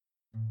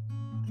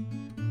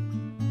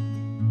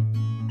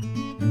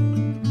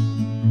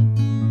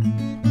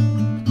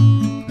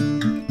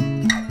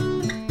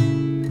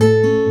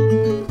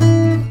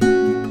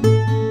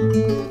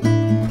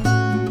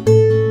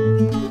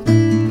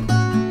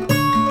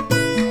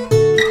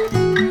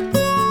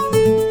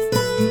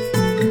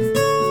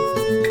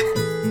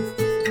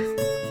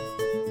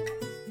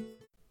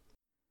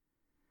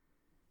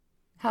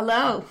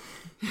Hello.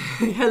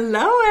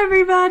 Hello,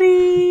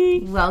 everybody.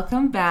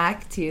 Welcome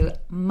back to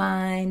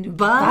Mind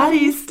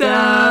Body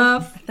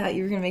Stuff. I thought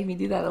you were going to make me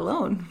do that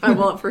alone.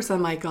 Well, at first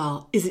I'm like,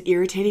 oh, is it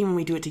irritating when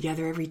we do it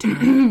together every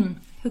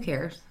time? Who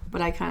cares?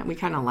 But we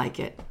kind of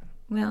like it.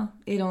 Well,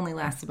 it only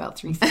lasts about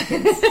 3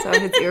 seconds. So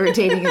if it's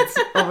irritating, it's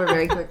over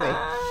very quickly.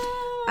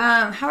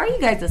 How are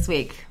you guys this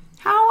week?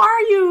 How are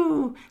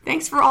you?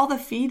 Thanks for all the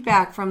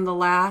feedback from the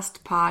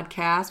last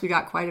podcast. We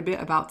got quite a bit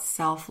about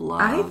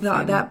self-love. I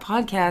thought that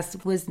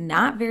podcast was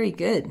not very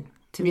good,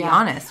 to be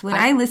honest. When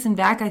I listened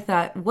back, I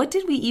thought, what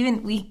did we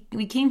even...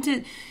 We came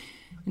to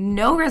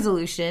no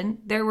resolution.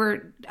 There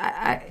were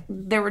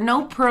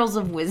no pearls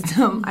of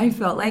wisdom, I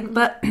felt like,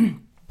 but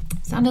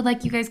sounded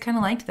like you guys kind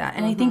of liked that.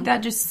 And I think that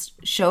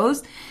just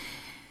shows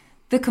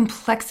the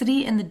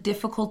complexity and the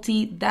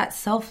difficulty that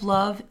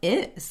self-love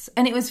is.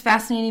 And it was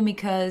fascinating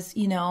because,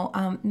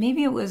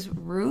 maybe it was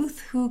Ruth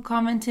who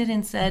commented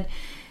and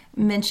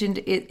mentioned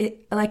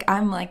it like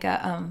I'm like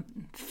a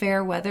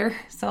fair weather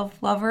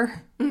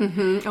self-lover.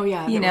 Mm-hmm. Oh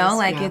yeah.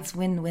 It's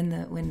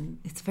when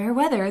it's fair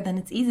weather, then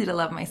it's easy to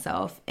love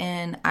myself.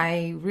 And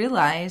I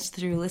realized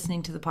through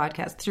listening to the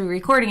podcast, through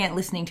recording it,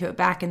 listening to it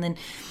back, and then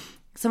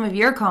some of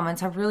your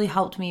comments have really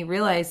helped me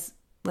realize,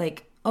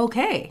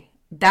 okay,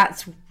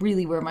 that's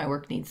really where my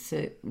work needs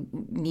to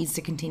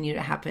continue to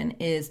happen,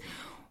 is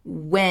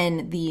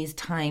when these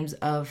times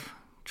of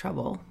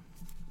trouble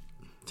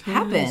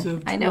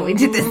happen. I know we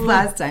did this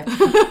last time.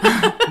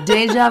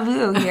 Deja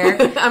vu here.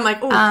 I'm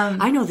like,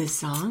 I know this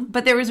song.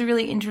 But there was a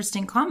really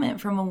interesting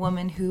comment from a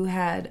woman who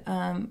had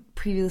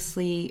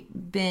previously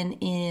been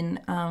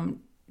in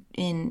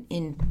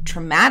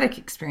traumatic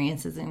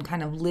experiences and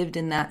kind of lived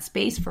in that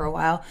space for a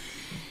while.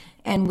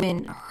 And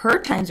when her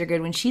times are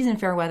good, when she's in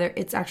fair weather,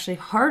 it's actually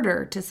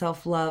harder to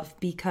self-love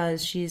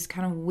because she's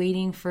kind of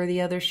waiting for the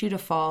other shoe to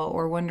fall,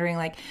 or wondering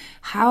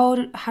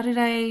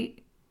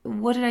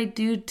what did I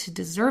do to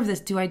deserve this?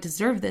 Do I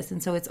deserve this?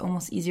 And so it's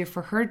almost easier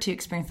for her to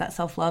experience that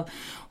self-love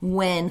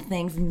when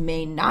things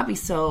may not be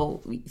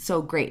so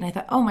great. And I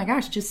thought, oh my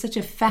gosh, just such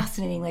a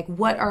fascinating,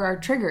 what are our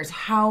triggers?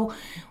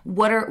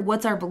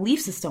 What's our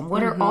belief system?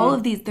 What are all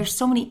of these? There's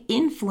so many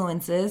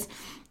influences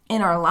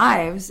in our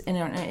lives, in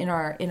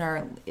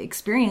our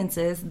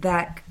experiences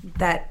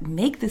that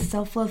make this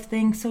self-love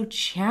thing so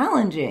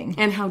challenging.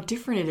 And how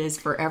different it is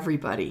for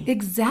everybody.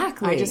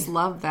 Exactly. I just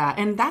love that.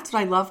 And that's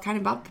what I love kind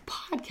of about the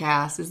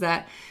podcast, is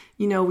that,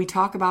 we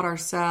talk about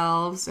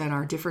ourselves and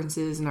our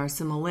differences and our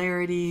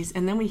similarities.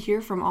 And then we hear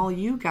from all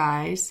you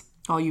guys,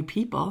 all you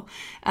people,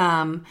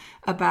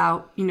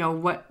 about,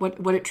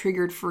 what it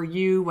triggered for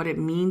you, what it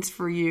means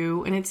for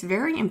you. And it's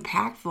very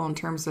impactful in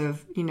terms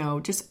of,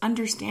 just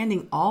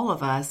understanding all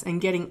of us and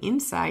getting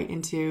insight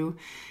into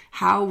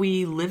how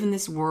we live in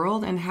this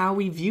world and how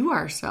we view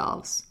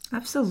ourselves.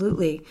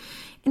 Absolutely.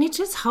 And it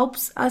just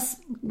helps us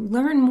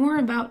learn more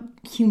about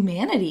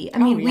humanity.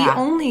 We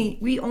only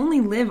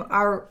live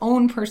our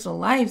own personal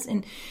lives,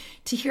 and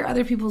to hear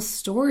other people's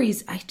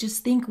stories, I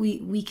just think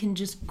we can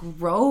just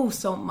grow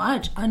so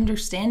much,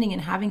 understanding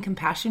and having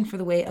compassion for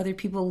the way other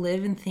people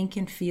live and think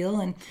and feel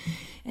and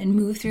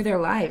move through their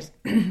lives.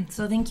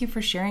 So thank you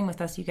for sharing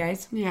with us, you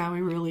guys. Yeah,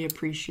 we really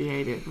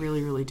appreciate it.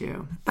 Really, really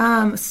do.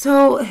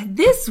 So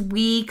this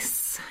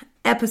week's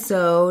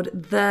episode,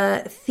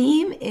 the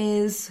theme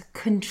is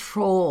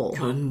control.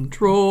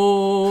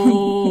 Control.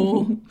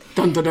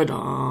 Dun, dun, dun,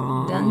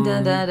 dun. Dun,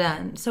 dun, dun,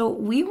 dun. So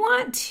we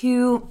want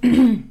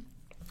to...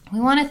 We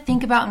want to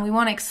think about and we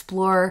want to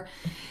explore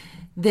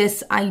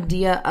this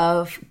idea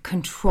of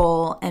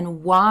control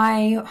and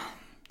why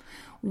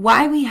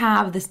we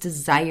have this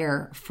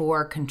desire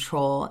for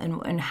control,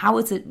 and how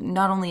it's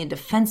not only a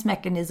defense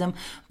mechanism,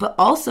 but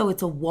also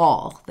it's a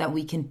wall that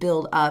we can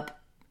build up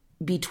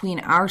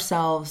between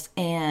ourselves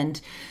and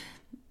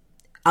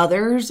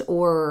others,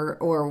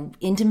 or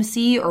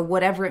intimacy, or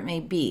whatever it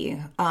may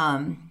be.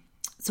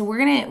 So we're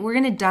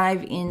gonna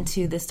dive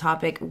into this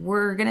topic.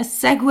 We're gonna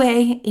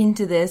segue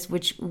into this,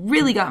 which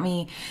really got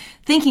me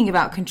thinking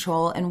about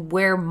control and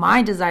where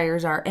my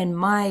desires are, and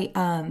my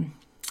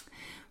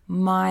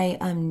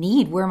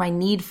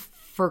need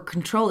for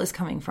control is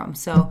coming from.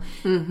 So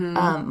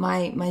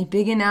my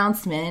big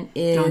announcement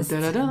is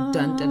dun, dun, dun, dun.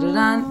 Dun, dun, dun,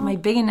 dun. My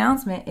big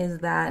announcement is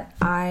that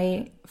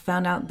I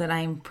found out that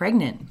I'm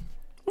pregnant.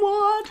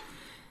 What?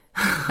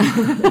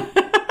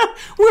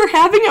 We're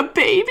having a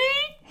baby?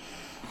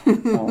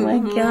 Oh my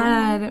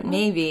God,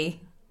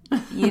 maybe.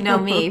 You know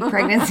me,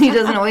 pregnancy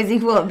doesn't always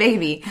equal a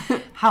baby.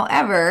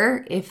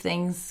 However, if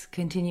things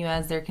continue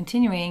as they're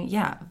continuing,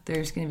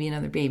 there's going to be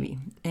another baby.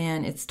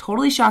 And it's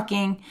totally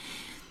shocking.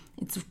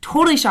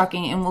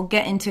 And we'll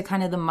get into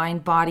kind of the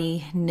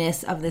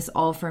mind-body-ness of this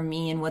all for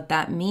me and what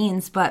that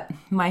means. But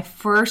my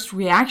first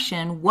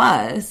reaction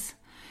was,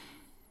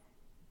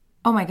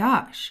 oh my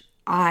gosh,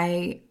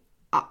 I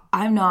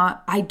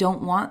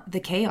don't want the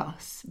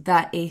chaos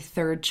that a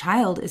third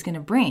child is going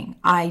to bring.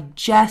 I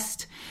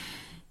just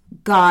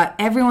got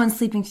everyone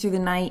sleeping through the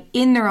night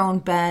in their own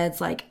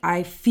beds. Like,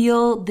 I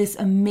feel this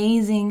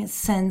amazing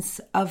sense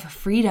of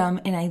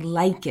freedom and I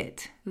like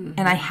it.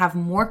 And I have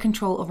more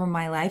control over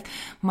my life.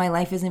 My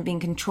life isn't being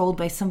controlled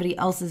by somebody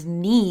else's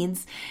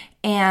needs.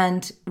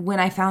 And when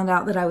I found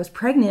out that I was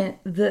pregnant,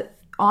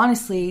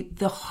 honestly,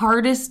 the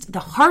hardest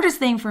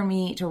thing for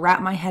me to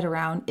wrap my head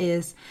around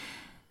is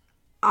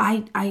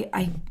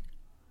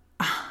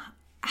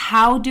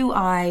how do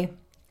I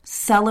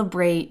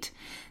celebrate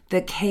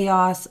the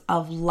chaos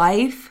of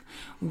life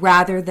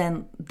rather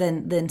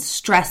than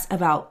stress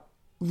about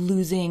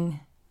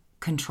losing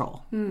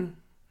control?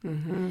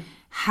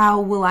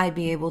 How will I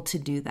be able to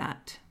do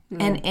that?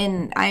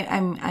 And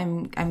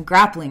I'm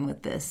grappling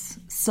with this.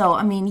 So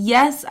I mean,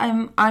 yes,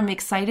 I'm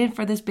excited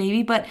for this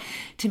baby, but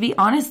to be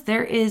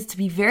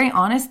very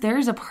honest,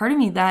 there's a part of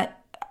me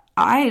that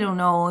I don't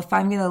know if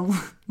I'm gonna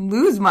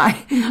lose my,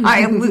 if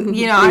I'm gonna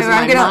lose,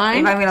 I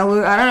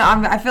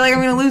don't know. I feel like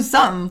I'm gonna lose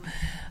something.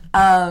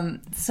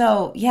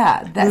 So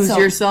yeah, lose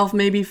yourself,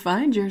 maybe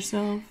find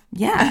yourself.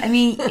 Yeah, I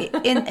mean,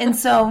 and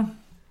so.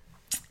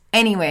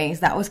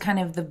 Anyways, that was kind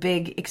of the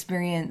big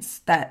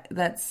experience that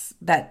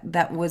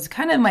was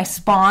kind of my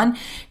spawn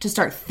to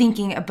start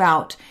thinking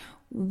about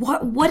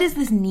what is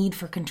this need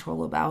for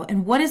control about,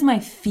 and what is my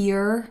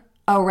fear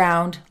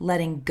around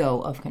letting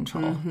go of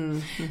control.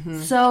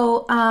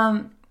 So,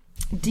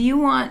 do you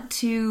want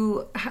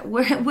to?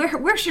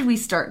 Where should we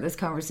start this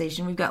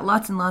conversation? We've got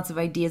lots and lots of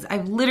ideas.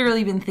 I've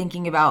literally been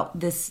thinking about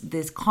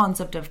this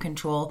concept of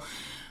control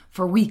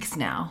for weeks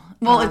now.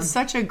 Well, it's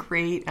such a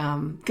great,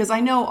 because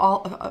I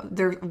know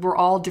we're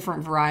all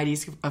different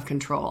varieties of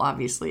control,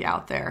 obviously,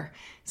 out there.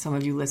 Some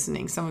of you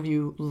listening, some of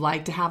you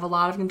like to have a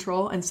lot of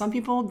control, and some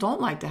people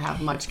don't like to have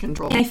much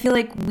control. And I feel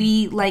like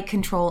we like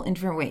control in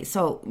different ways.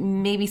 So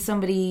maybe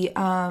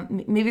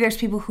maybe there's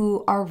people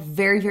who are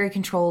very, very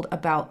controlled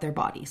about their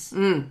bodies.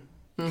 And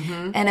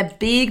a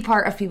big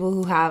part of people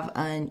who have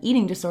an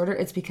eating disorder,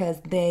 it's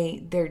because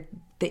they're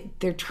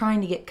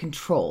trying to get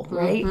control,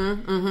 right?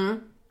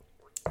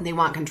 They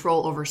want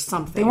control over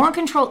something.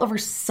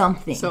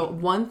 So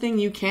one thing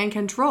you can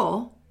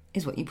control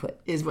is what you put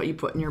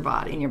in your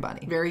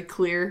body. Very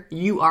clear.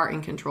 You are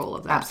in control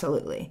of that.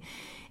 Absolutely.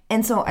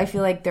 And so I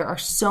feel like there are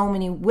so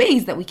many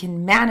ways that we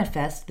can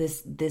manifest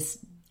this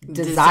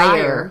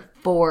desire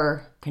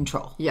for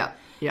control. Yeah.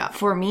 Yeah.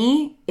 For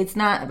me, it's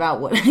not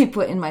about what I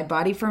put in my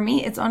body. For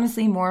me, it's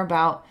honestly more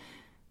about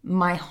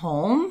my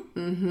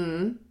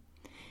home.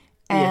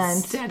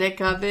 And the aesthetic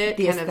of it.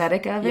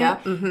 Yeah.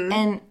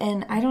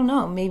 And I don't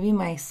know, maybe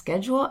my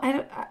schedule.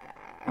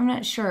 I'm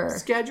not sure.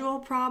 Schedule,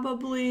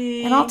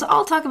 probably. And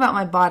I'll talk about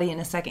my body in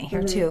a second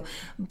here too.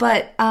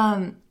 But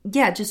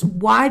just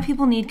why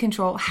people need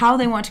control, how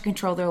they want to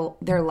control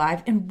their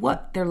life, and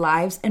what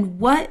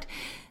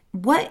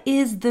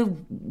is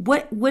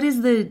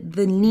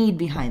the need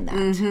behind that?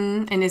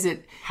 And is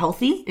it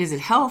healthy?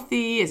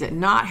 Is it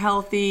not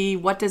healthy?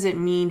 What does it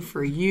mean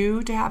for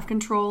you to have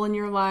control in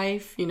your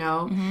life?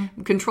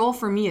 Control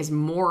for me is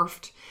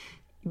morphed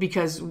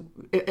because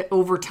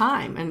over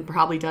time, and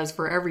probably does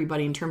for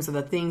everybody in terms of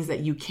the things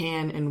that you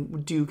can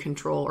and do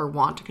control or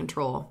want to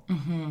control.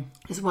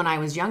 Because when I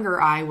was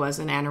younger, I was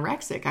an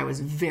anorexic. I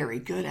was very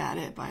good at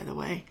it, by the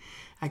way.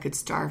 I could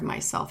starve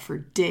myself for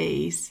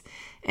days.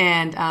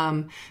 And,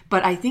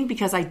 but I think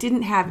because I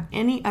didn't have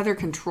any other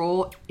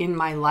control in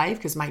my life,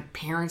 because my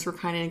parents were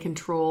kind of in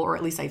control, or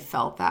at least I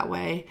felt that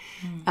way.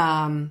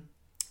 And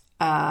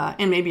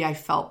maybe I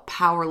felt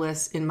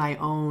powerless in my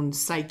own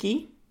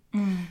psyche,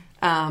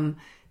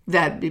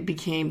 that it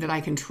became that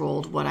I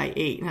controlled what I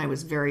ate. And I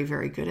was very,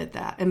 very good at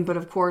that. But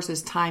of course,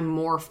 as time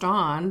morphed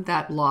on,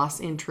 that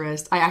lost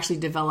interest. I actually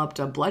developed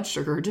a blood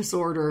sugar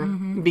disorder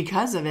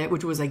because of it,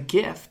 which was a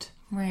gift.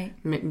 Right.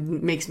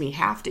 Makes me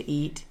have to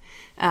eat.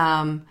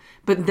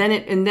 But then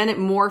it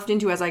morphed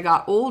into, as I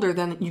got older,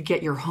 then you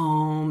get your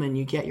home and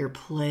you get your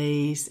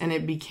place, and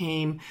it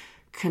became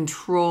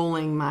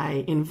controlling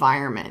my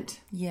environment.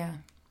 Yeah.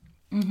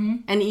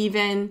 And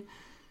even,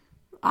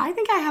 I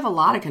think I have a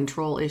lot of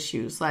control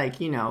issues,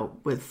 like,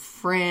 with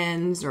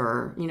friends,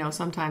 or,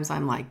 sometimes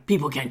I'm like,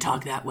 people can't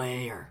talk that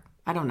way, or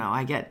I don't know.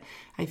 I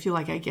feel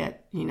like I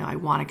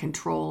want to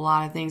control a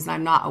lot of things and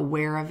I'm not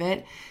aware of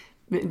it.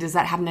 Does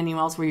that happen to anyone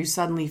else where you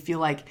suddenly feel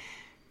like,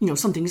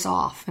 something's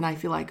off, and I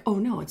feel like, oh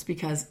no, it's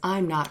because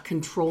I'm not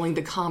controlling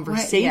the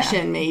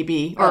conversation,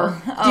 maybe, or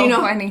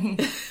funny,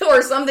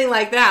 or something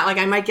like that. Like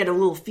I might get a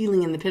little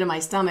feeling in the pit of my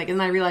stomach, and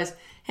then I realize,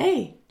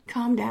 hey,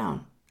 calm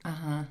down.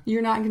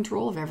 You're not in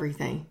control of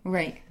everything,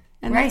 right?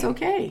 And that's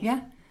okay.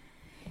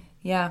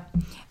 Yeah.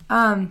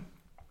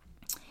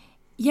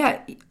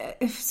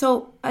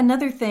 So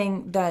another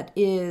thing that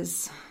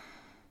is.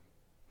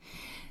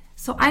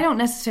 So I don't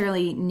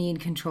necessarily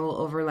need control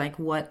over like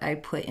what I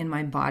put in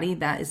my body.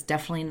 That is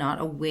definitely not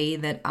a way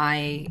that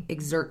I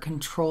exert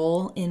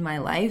control in my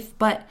life.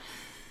 But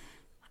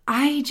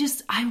I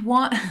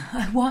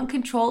want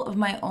control of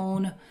my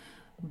own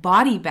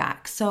body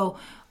back. So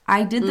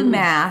I did the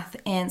math,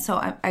 and so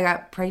I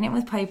got pregnant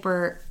with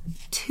Piper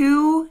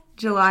 2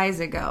 Julys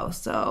ago.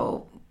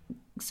 So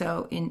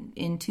So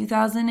in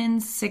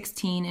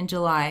 2016, in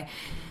July,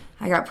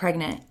 I got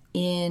pregnant.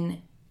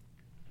 In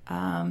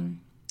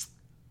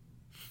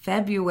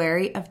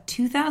February of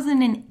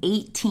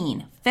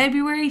 2018,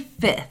 February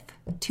 5th,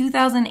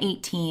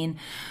 2018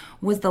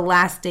 was the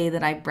last day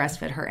that I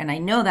breastfed her. And I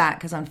know that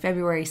because on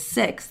February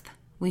 6th,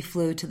 we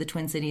flew to the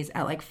Twin Cities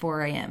at like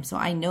 4 a.m. So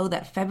I know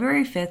that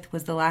February 5th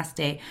was the last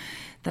day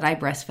that I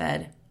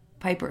breastfed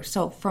Piper.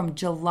 So from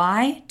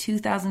July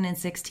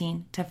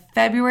 2016 to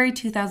February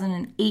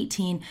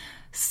 2018,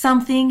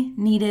 something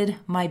needed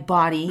my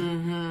body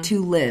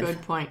to live.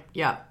 Good point.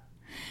 Yeah.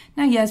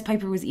 Now, yes,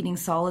 Piper was eating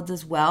solids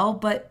as well,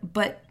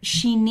 but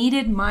she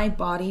needed my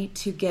body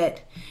to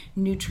get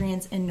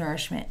nutrients and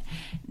nourishment.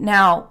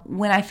 Now,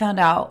 when I found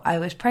out I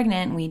was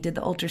pregnant, we did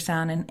the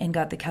ultrasound and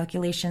got the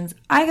calculations.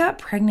 I got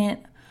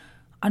pregnant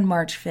on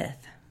March 5th.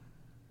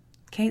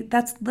 Okay,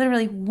 that's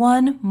literally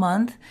 1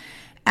 month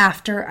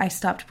after I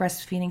stopped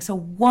breastfeeding. So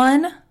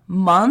 1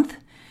 month,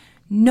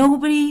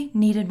 nobody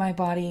needed my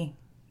body.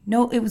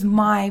 No, it was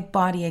my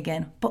body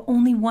again, but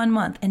only 1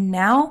 month. And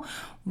now,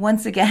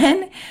 once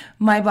again,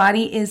 my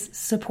body is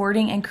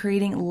supporting and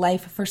creating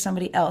life for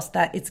somebody else.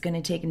 That it's going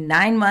to take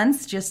 9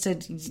 months just to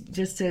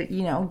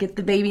get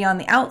the baby on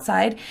the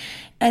outside.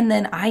 And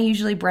then I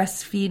usually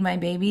breastfeed my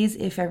babies,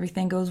 if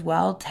everything goes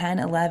well, 10,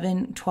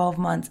 11, 12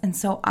 months. And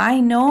so I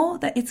know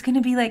that it's going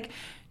to be like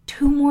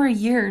 2 more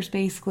years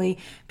basically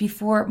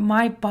before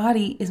my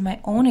body is my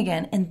own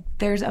again. And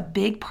there's a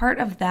big part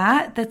of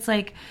that that's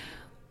like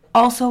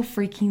also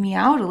freaking me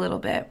out a little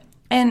bit.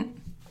 And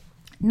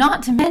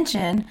not to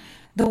mention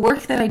the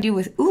work that I do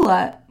with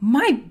Ula,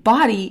 my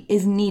body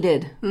is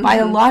needed by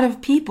a lot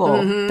of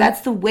people.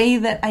 That's the way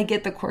that I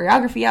get the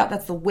choreography out.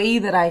 That's the way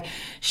that I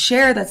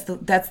share. That's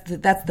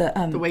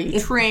the way you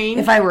train.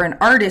 If I were an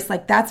artist,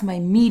 like that's my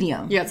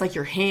medium. Yeah, it's like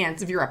your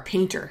hands. If you're a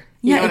painter,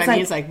 you know what I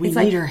mean? It's like we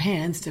need our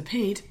hands to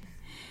paint.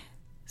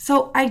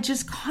 So I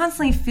just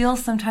constantly feel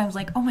sometimes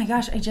like, oh my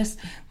gosh, I just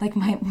like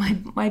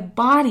my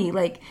body,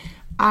 like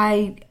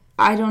I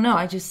don't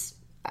know,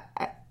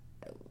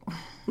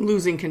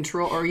 losing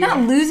control, or not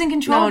losing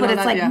control, but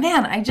it's like,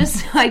 man,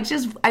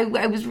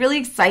 I was really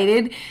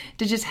excited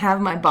to just have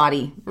my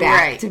body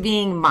back to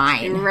being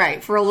mine,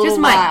 right? For a little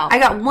just while. I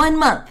got 1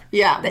 month,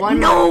 that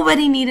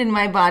nobody needed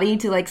my body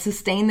to like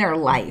sustain their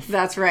life.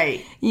 That's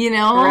right,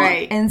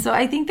 right. And so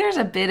I think there's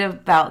a bit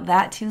about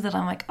that too that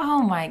I'm like,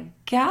 oh my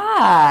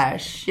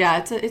gosh,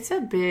 yeah, it's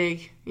a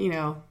big,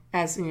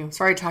 as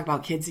sorry to talk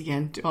about kids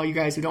again to all you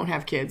guys who don't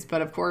have kids,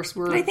 but of course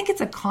but I think it's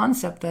a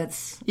concept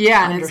that's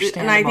understandable.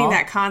 And I think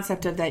that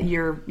concept of that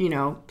you're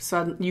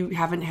you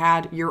haven't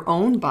had your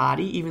own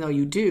body, even though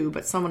you do,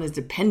 but someone is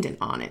dependent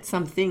on it.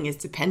 Something is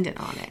dependent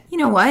on it. You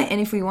know what?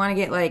 And if we want to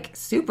get like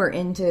super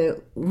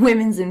into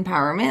women's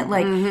empowerment,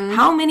 like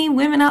how many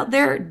women out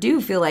there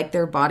do feel like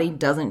their body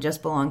doesn't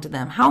just belong to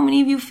them? How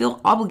many of you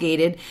feel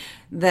obligated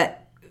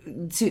that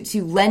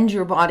to lend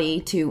your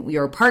body to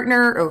your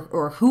partner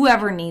or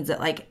whoever needs it?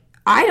 Like,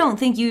 I don't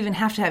think you even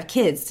have to have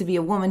kids to be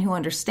a woman who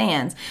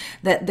understands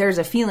that there's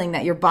a feeling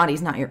that your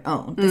body's not your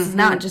own. This is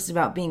not just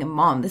about being a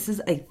mom. This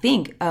is, I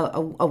think,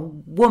 a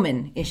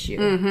woman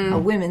issue, a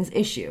women's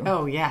issue.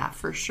 Oh, yeah,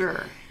 for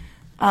sure.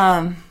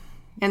 And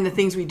the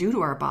things we do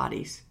to our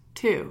bodies,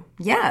 too.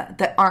 Yeah,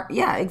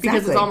 exactly.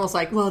 Because it's almost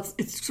like, well,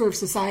 it's sort of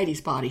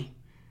society's body.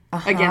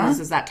 Again, this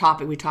is that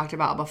topic we talked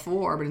about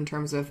before, but in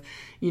terms of,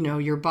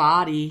 your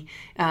body,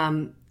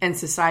 and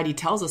society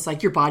tells us,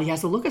 like, your body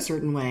has to look a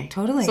certain way.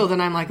 Totally. So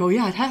then I'm like, oh,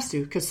 yeah, it has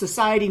to, because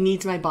society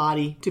needs my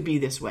body to be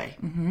this way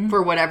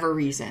for whatever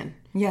reason.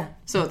 Yeah.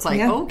 So it's like,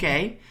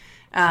 okay.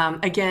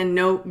 Again,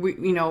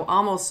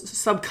 almost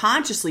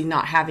subconsciously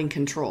not having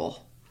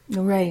control.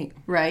 Right.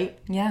 Right?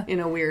 Yeah. In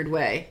a weird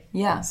way.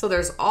 Yeah. So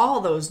there's all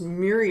those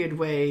myriad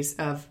ways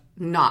of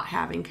not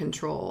having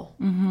control.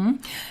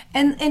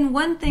 And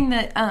one thing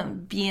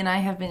that B and I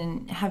have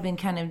been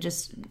kind of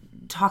just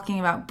talking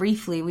about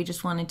briefly, we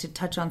just wanted to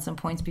touch on some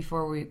points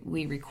before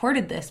we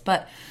recorded this,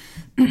 but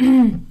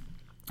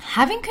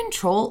having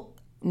control,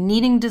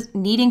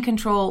 needing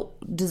control,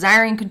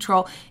 desiring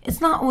control,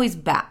 it's not always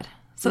bad.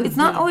 So it's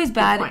not always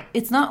bad.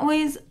 It's not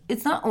always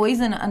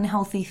an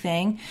unhealthy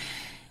thing.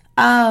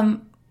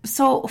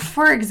 So,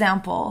 for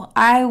example,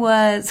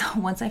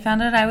 once I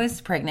found out I was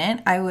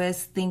pregnant, I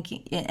was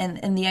thinking,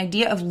 and the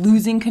idea of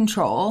losing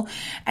control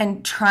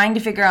and trying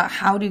to figure out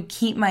how to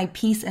keep my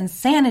peace and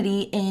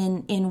sanity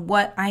in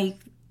what I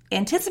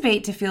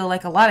anticipate to feel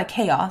like a lot of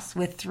chaos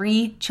with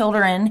 3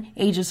 children,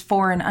 ages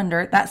 4 and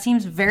under. That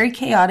seems very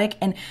chaotic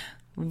and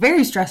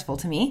very stressful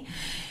to me.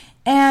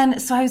 And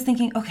so I was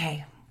thinking,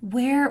 okay,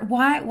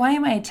 why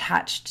am I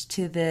attached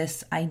to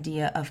this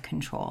idea of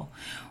control?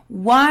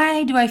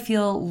 Why do I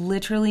feel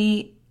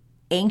literally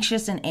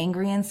anxious and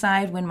angry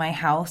inside when my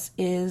house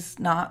is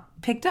not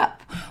picked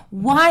up?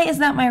 Why is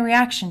that my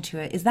reaction to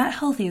it? Is that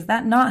healthy? Is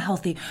that not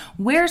healthy?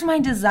 Where's my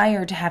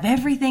desire to have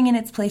everything in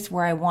its place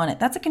where I want it?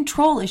 That's a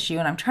control issue,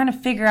 and I'm trying to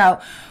figure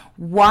out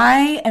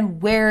why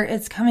and where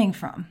it's coming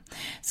from.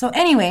 So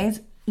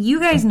anyways, you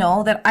guys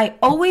know that I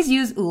always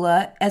use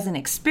Ula as an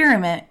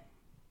experiment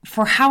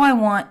for how I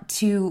want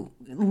to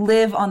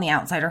live on the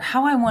outside, or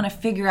how I want to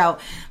figure out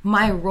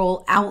my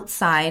role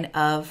outside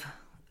of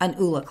an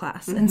ULA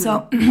class. And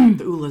so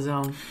the ULA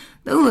zone.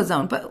 The ULA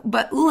zone.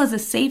 But ULA is a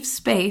safe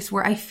space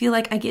where I feel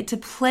like I get to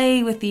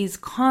play with these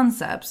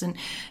concepts and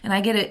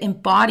I get to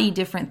embody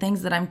different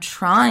things that I'm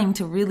trying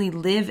to really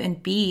live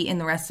and be in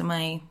the rest of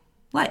my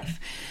life.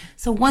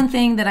 So one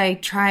thing that I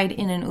tried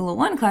in an ULA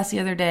 1 class the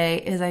other day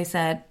is I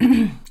said,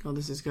 oh,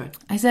 this is good.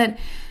 I said,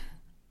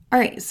 all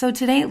right, so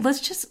today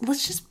let's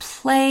just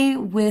play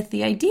with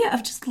the idea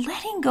of just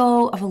letting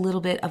go of a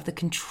little bit of the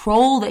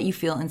control that you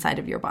feel inside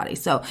of your body.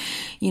 So,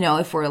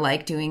 if we're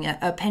like doing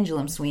a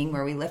pendulum swing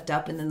where we lift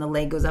up and then the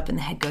leg goes up and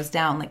the head goes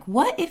down, like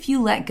what if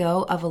you let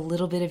go of a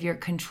little bit of your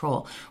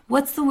control?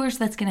 What's the worst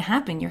that's going to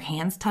happen? Your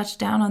hands touch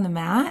down on the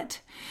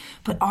mat?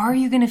 But are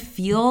you going to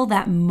feel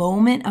that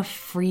moment of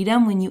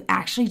freedom when you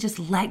actually just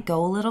let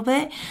go a little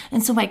bit?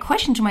 And so my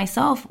question to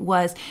myself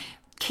was,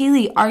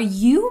 Kaylee, are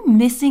you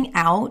missing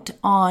out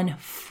on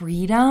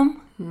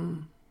freedom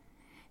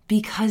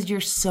because you're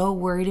so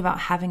worried about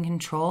having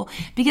control?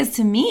 Because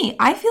to me,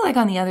 I feel like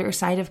on the other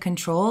side of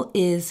control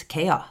is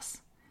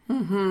chaos,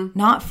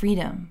 not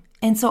freedom.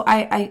 And so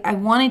I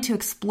wanted to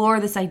explore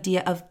this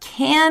idea of,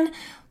 can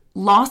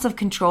loss of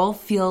control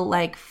feel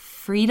like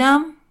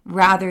freedom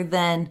rather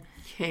than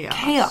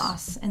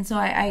chaos? And so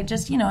I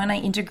just, and I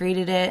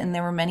integrated it. And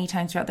there were many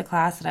times throughout the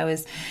class that I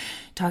was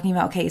talking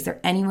about, okay, is there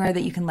anywhere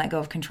that you can let go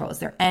of control? Is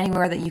there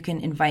anywhere that you can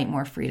invite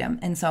more freedom?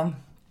 And so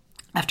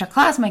after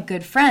class, my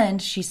good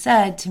friend, she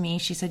said,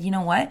 you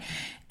know what?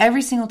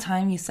 Every single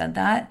time you said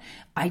that,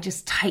 I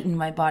just tightened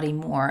my body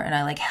more and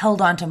I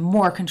held on to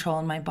more control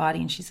in my body.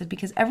 And she said,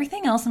 because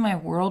everything else in my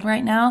world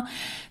right now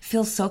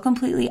feels so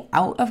completely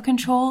out of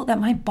control that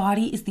my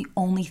body is the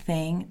only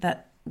thing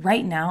that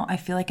right now I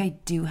feel like I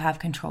do have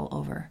control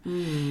over.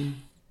 And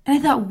I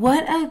thought,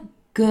 what a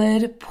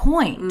good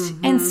point.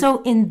 And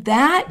so in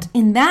that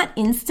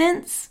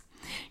instance,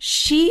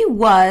 she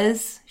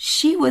was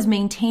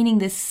maintaining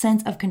this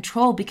sense of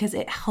control because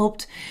it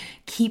helped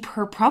keep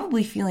her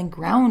probably feeling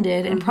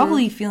grounded and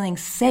probably feeling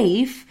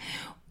safe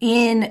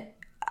in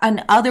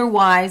an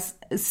otherwise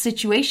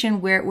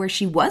situation where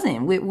she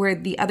wasn't, where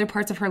the other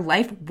parts of her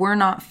life were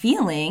not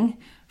feeling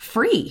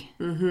free.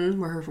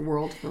 Where her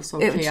world feels so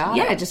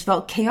chaotic. It just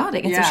felt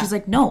chaotic. And so she's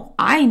like, no,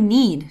 I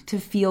need to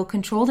feel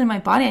controlled in my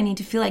body. I need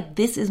to feel like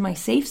this is my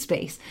safe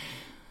space.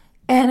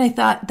 And I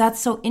thought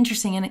that's so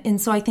interesting. And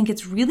so I think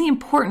it's really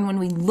important when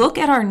we look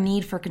at our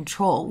need for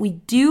control, we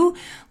do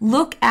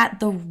look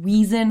at the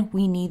reason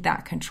we need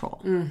that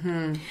control.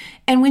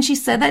 And when she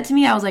said that to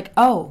me, I was like,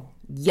 oh,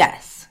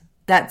 yes.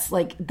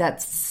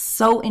 That's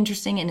so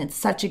interesting, and it's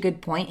such a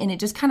good point, and it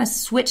just kind of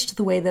switched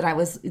the way that I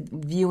was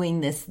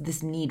viewing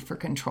this need for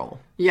control.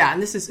 Yeah,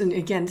 and this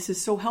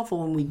is so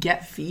helpful when we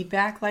get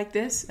feedback like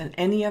this, and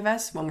any of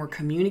us, when we're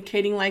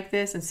communicating like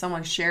this and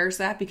someone shares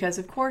that, because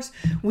of course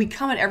we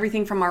come at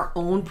everything from our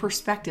own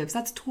perspectives.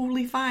 That's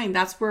totally fine.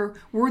 That's where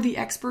we're the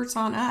experts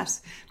on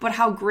us. But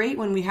how great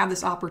when we have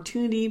this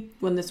opportunity,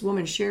 when this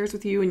woman shares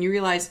with you and you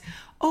realize,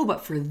 oh,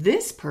 but for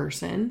this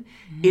person,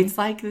 it's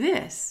like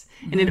this.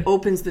 And it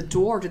opens the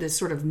door to this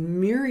sort of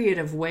myriad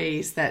of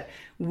ways that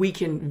we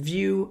can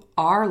view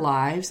our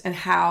lives and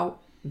how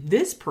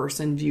this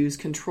person views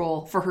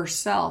control for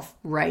herself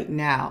right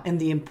now, and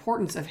the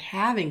importance of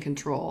having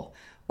control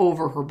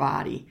over her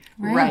body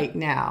right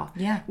now.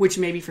 Yeah. Which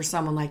maybe for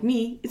someone like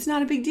me, it's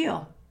not a big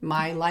deal.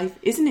 My life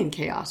isn't in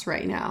chaos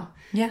right now.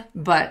 Yeah.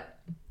 But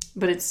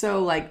it's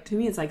so to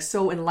me, it's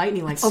so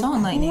enlightening. Of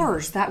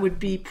course, that would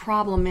be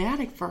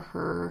problematic for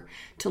her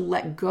to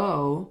let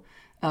go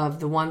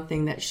of the one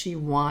thing that she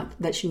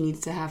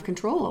needs to have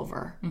control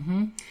over.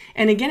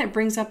 And again, it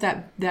brings up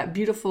that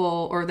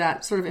beautiful, or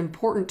that sort of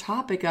important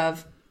topic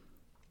of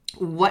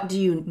what do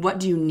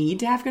you need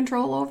to have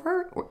control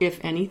over, or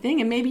if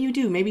anything. And maybe you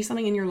do. Maybe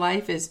something in your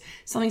life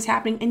something's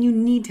happening and you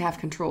need to have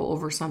control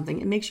over something.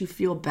 It makes you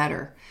feel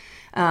better.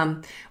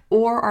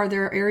 Or are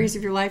there areas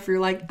of your life where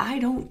you're like, I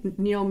don't,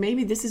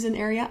 maybe this is an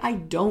area I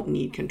don't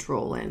need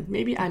control in.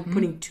 Maybe I'm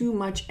putting too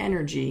much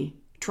energy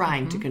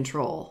trying to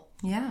control.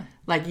 Yeah.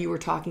 Like you were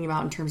talking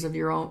about in terms of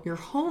your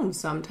home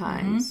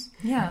sometimes.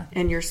 Yeah.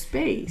 And your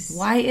space.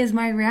 Why is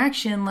my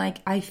reaction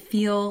I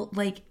feel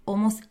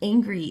almost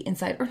angry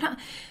inside, or not?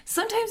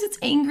 Sometimes it's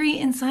angry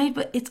inside,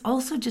 but it's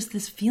also just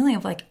this feeling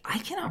of I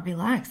cannot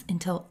relax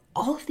until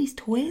all of these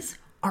toys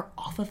are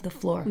off of the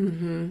floor.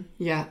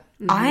 Yeah.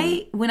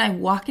 When I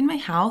walk in my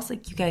house,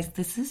 you guys,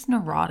 this is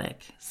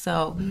neurotic.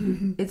 So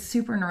it's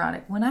super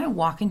neurotic. When I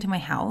walk into my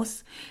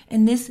house,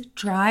 and this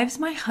drives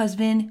my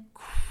husband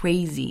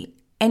crazy.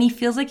 And he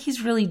feels like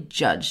he's really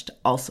judged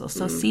also.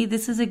 So see,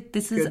 this is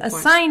a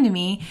sign to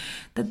me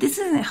that this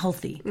isn't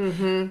healthy.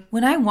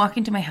 When I walk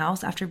into my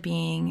house after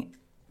being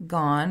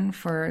gone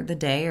for the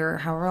day or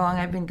however long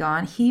I've been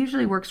gone, he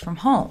usually works from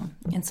home.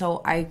 And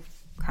so I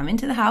come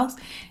into the house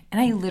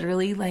and I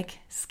literally like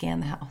scan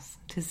the house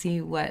to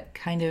see what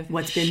kind of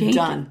What's been shape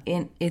done.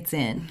 It's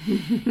in.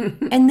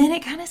 And then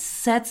it kind of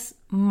sets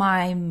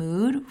my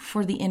mood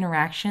for the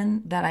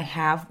interaction that I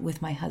have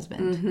with my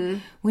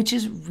husband, which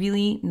is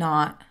really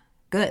not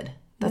good.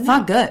 That's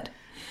not good.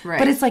 Right.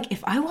 But it's like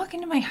if I walk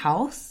into my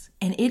house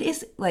and it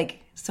is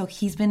like, so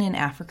he's been in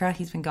Africa,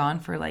 he's been gone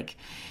for like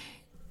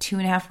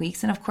 2.5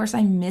 weeks. And of course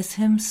I miss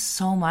him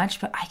so much,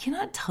 but I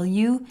cannot tell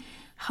you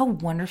how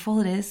wonderful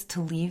it is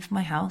to leave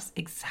my house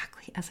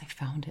exactly as I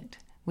found it,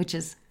 which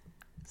is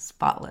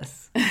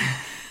spotless.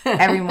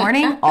 Every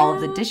morning, all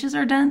of the dishes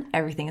are done.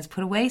 Everything is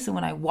put away. So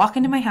when I walk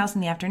into my house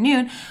in the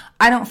afternoon,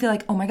 I don't feel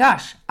like, oh my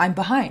gosh, I'm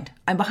behind.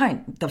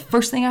 The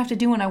first thing I have to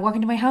do when I walk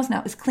into my house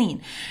now is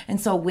clean. And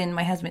so when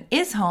my husband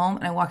is home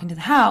and I walk into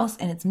the house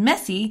and it's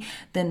messy,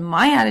 then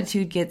my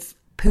attitude gets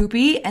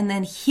poopy, and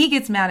then he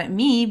gets mad at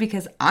me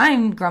because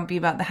I'm grumpy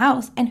about the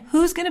house. And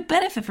who's going to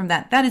benefit from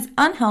that? That is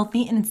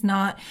unhealthy and it's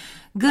not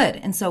good.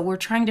 And so we're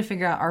trying to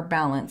figure out our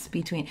balance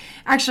between,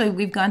 actually,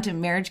 we've gone to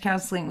marriage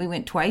counseling. We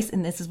went twice,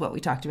 and this is what we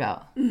talked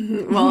about.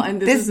 Well,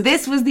 and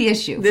this was the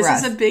issue. This for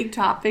is us. a big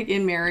topic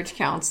in marriage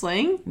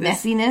counseling.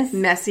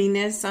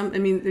 Messiness. I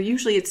mean,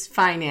 usually it's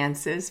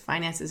finances.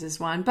 Finances is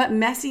one, but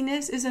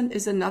messiness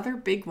is another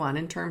big one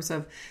in terms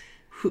of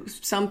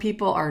some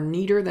people are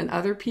neater than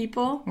other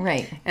people.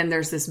 Right. And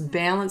there's this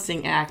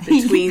balancing act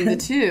between the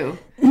two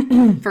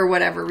for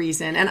whatever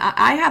reason. And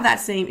I have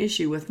that same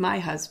issue with my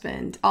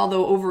husband,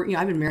 although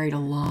I've been married a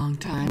long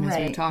time, as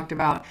we talked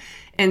about.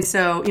 And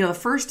so, the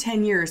first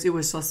 10 years, it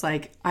was just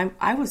like,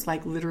 I was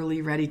like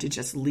literally ready to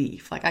just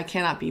leave. Like, I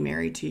cannot be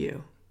married to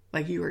you.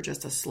 Like, you are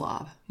just a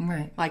slob.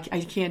 Right. Like,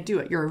 I can't do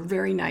it. You're a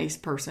very nice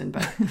person,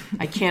 but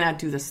I cannot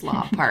do the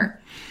slob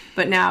part.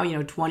 But now,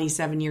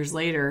 27 years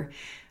later,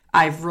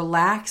 I've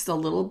relaxed a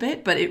little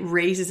bit, but it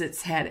raises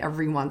its head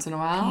every once in a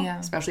while,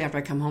 especially after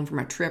I come home from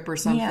a trip or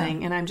something.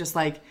 Yeah. And I'm just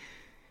like,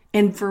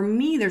 and for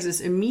me, there's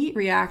this immediate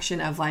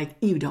reaction of like,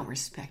 you don't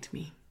respect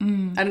me.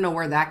 I don't know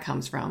where that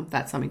comes from.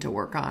 That's something to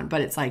work on. But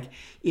it's like,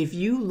 if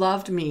you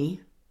loved me,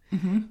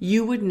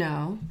 you would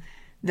know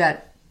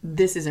that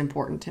this is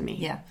important to me.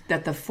 Yeah.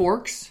 That the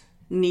forks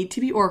need to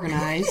be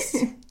organized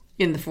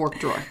in the fork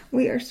drawer.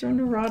 We are so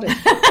neurotic.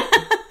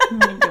 Oh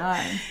my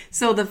God.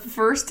 So the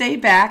first day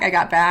back, I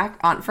got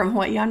back from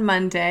Hawaii on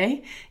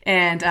Monday,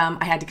 and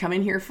I had to come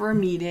in here for a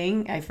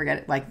meeting. I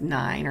forget, like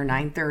 9 or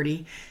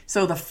 9:30.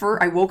 So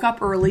I woke up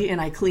early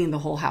and I cleaned the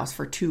whole house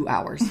for 2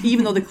 hours,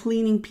 even though the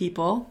cleaning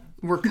people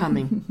were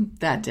coming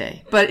that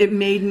day. But I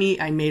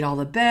made all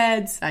the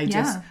beds. I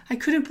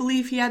couldn't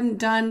believe he hadn't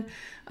done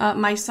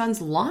my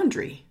son's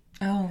laundry.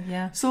 Oh,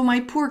 yeah. So my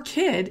poor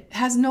kid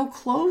has no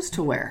clothes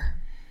to wear.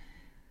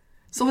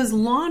 So his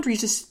laundry's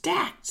just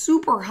stacked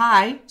super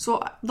high.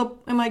 So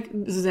I'm like,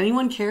 does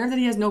anyone care that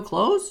he has no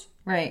clothes?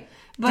 Right.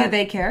 But do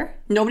they care?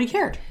 Nobody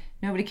cared.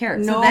 Nobody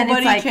cared. So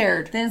nobody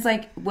cared. Then it's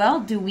like, well,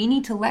 do we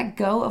need to let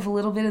go of a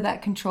little bit of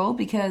that control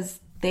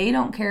because they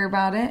don't care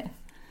about it?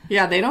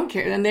 Yeah, they don't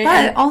care.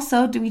 But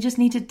also, do we just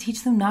need to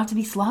teach them not to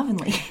be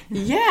slovenly?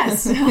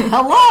 Yes.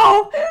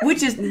 Hello.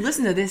 Which is,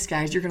 listen to this,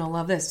 guys. You're going to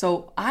love this.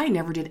 So I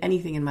never did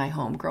anything in my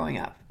home growing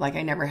up. Like,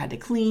 I never had to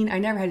clean. I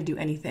never had to do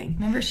anything.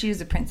 Remember, she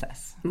was a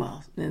princess.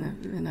 Well,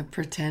 in a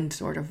pretend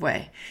sort of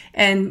way.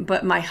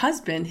 But my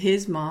husband,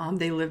 his mom,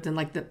 they lived in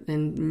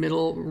in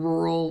middle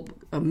rural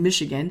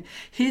Michigan.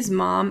 His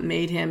mom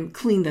made him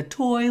clean the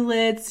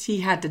toilets.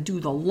 He had to do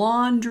the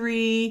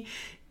laundry.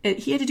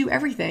 He had to do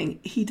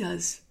everything. He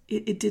does.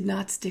 It did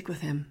not stick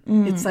with him.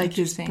 It's like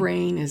his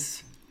brain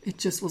it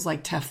just was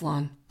like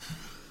Teflon.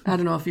 I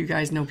don't know if you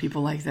guys know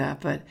people like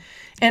that,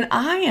 and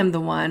I am the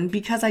one,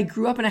 because I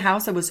grew up in a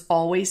house that was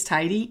always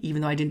tidy,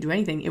 even though I didn't do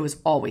anything, it was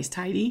always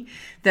tidy,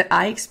 that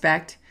I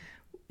expect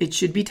it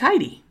should be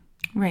tidy.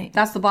 Right.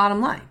 That's the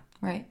bottom line.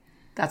 Right.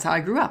 That's how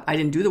I grew up. I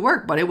didn't do the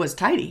work, but it was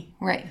tidy.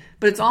 Right.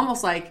 But it's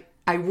almost like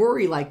I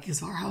worry, like,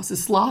 because our house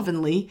is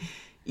slovenly,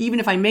 even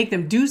if I make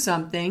them do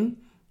something,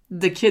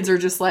 the kids are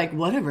just like,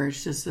 whatever,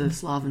 it's just a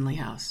slovenly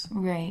house.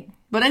 Right.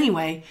 But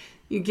anyway,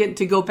 you get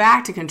to go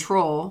back to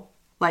control,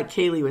 like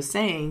Kaylee was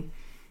saying.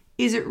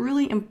 Is it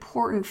really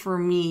important for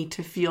me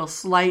to feel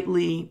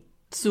slightly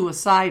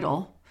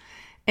suicidal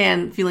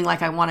and feeling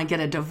like I want to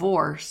get a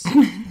divorce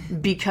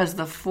because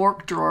the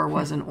fork drawer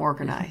wasn't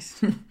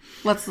organized?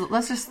 Let's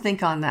just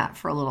think on that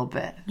for a little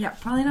bit. Yeah,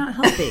 probably not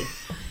healthy.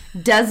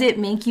 Does it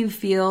make you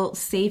feel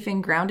safe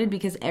and grounded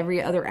because every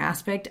other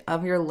aspect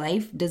of your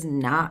life does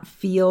not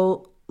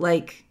feel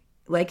like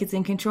it's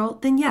in control?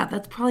 Then yeah,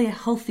 that's probably a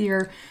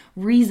healthier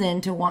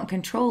reason to want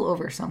control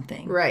over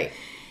something. Right.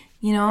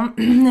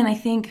 And I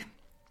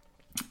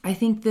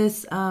think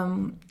this,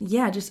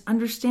 just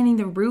understanding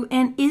the root,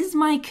 and is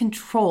my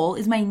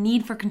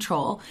need for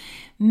control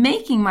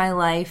making my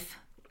life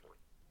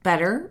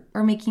better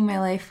or making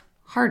my life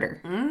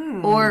harder?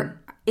 Or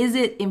is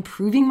it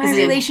improving my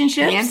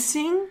relationships?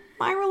 Enhancing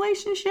my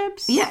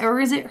relationships? Yeah, or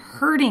is it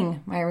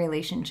hurting my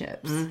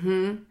relationships?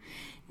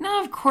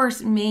 Now, of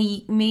course,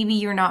 maybe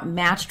you're not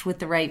matched with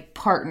the right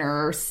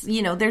partner. Or,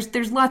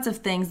 there's lots of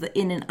things that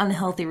in an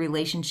unhealthy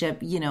relationship,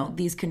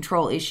 these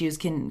control issues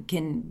can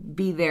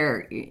be there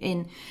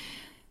in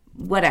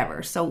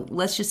whatever. So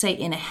let's just say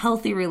in a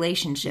healthy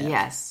relationship.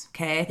 Yes.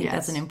 Okay, I think Yes.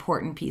 that's an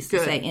important piece to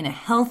say. In a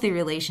healthy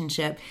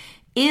relationship,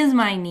 is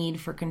my need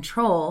for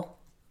control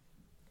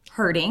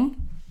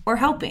hurting or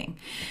helping?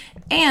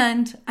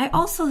 And I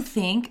also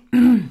think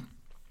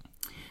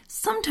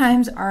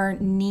sometimes our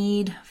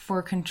need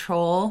for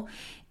control,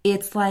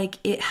 it's like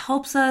it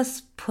helps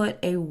us put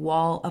a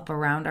wall up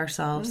around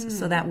ourselves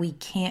so that we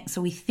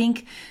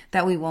think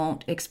that we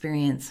won't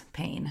experience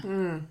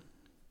pain.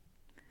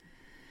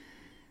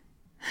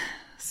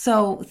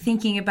 So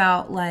thinking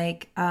about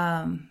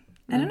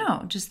I don't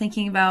know, just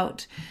thinking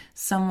about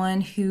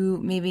someone who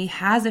maybe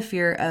has a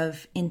fear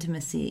of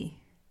intimacy.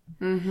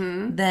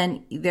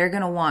 Then they're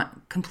going to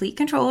want complete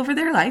control over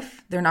their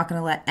life. They're not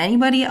going to let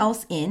anybody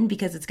else in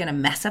because it's going to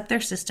mess up their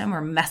system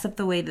or mess up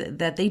the way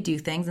that they do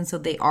things. And so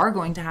they are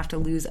going to have to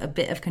lose a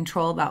bit of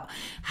control about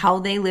how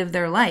they live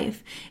their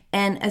life.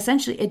 And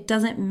essentially, it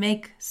doesn't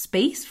make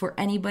space for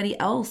anybody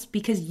else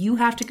because you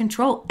have to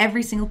control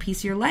every single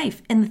piece of your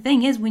life. And the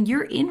thing is, when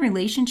you're in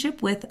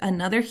relationship with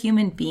another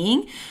human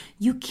being,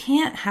 you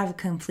can't have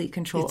complete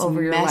control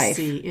over your life.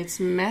 It's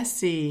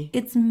messy.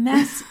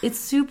 It's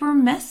super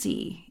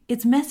messy.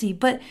 It's messy,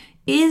 but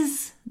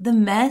is the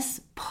mess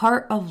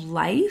part of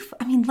life?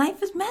 I mean,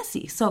 life is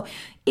messy. So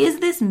is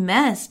this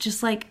mess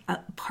just like a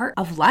part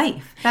of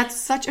life? That's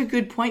such a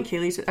good point,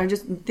 Kaylee. So I'm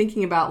just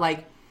thinking about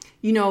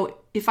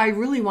if I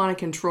really want to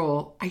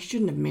control, I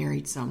shouldn't have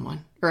married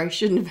someone or I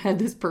shouldn't have had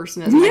this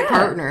person as my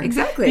partner.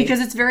 Exactly. Because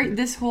it's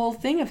this whole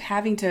thing of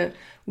having to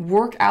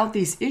work out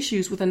these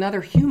issues with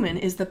another human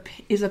is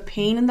a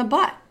pain in the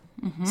butt.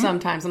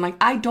 Sometimes I'm like,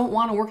 I don't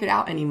want to work it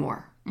out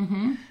anymore.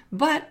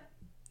 But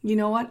you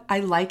know what?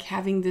 I like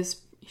having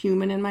this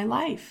human in my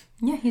life.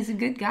 Yeah, he's a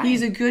good guy.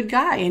 He's a good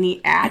guy and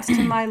he adds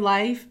to my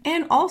life.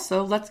 And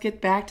also, let's get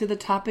back to the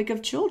topic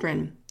of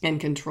children and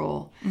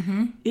control.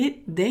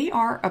 They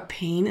are a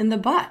pain in the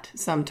butt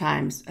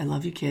sometimes. I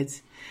love you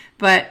kids.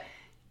 But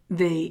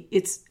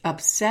it's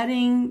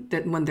upsetting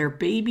that when they're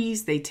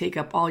babies, they take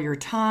up all your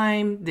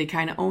time. They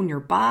kind of own your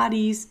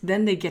bodies.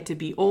 Then they get to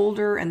be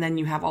older. And then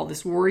you have all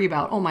this worry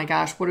about, oh my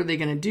gosh, what are they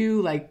going to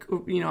do?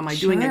 Am I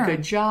doing a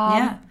good job?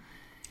 Yeah.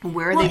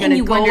 Where are they going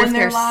to go in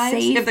their lives?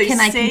 Safe? If they're Can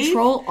I safe?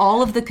 Control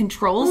all of the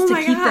controls to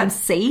keep them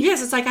safe?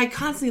 Yes, it's like I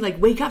constantly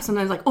wake up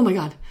sometimes oh my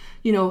God,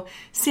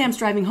 Sam's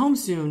driving home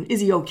soon. Is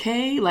he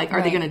okay?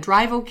 Are they going to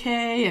drive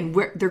okay? And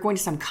they're going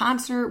to some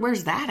concert.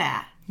 Where's that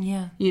at?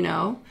 Yeah.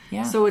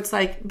 Yeah. So it's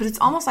but it's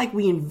almost like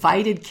we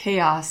invited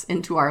chaos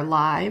into our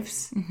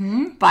lives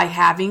by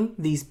having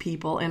these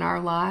people in our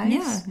lives.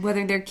 Yeah.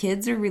 Whether they're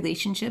kids or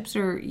relationships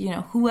or,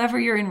 whoever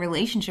you're in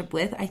relationship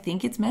with, I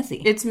think it's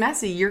messy. It's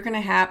messy. You're going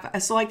to have,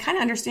 so I kind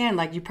of understand,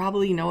 you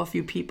probably know a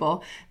few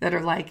people that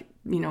are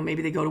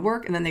maybe they go to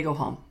work and then they go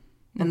home.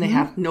 And they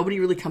have, nobody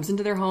really comes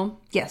into their home.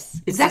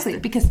 Yes, exactly,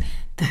 because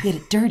they'll get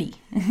it dirty.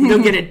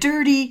 They'll get it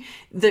dirty.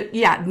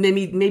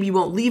 Maybe you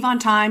won't leave on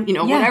time,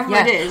 whatever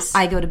it is.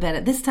 I go to bed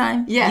at this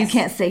time. Yes. You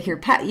can't stay here,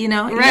 Right.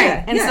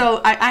 Yeah. And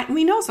so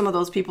we know some of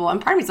those people,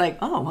 and part of me's like,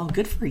 oh, well,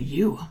 good for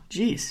you.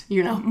 Jeez,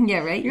 Yeah,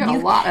 right? You got a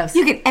lot of...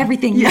 You get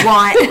everything you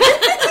want.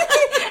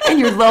 And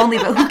you're lonely,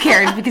 but who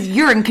cares? Because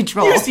you're in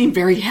control. You seem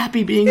very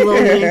happy being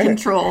lonely and in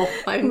control.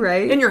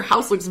 Right. And your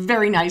house looks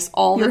very nice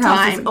all the time. Your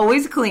house is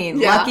always clean.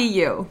 Yeah. Lucky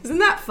you. Isn't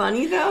that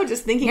funny, though?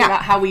 Just thinking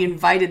about how we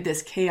invited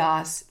this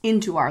chaos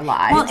into our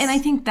lives. Well, and I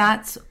think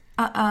that's,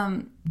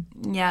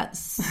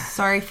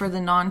 sorry for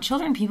the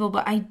non-children people,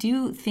 but I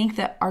do think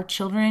that our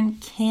children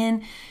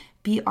can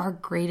be our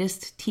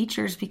greatest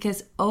teachers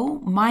because, oh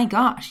my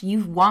gosh,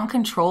 you want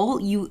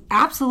control. You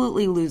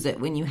absolutely lose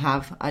it when you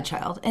have a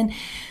child. And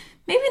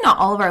maybe not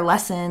all of our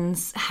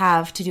lessons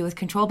have to do with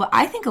control, but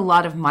I think a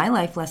lot of my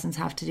life lessons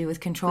have to do with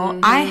control.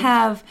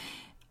 I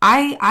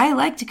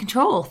like to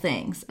control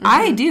things.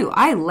 I do.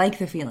 I like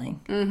the feeling.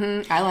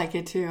 I like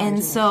it too.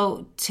 And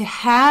so to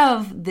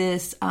have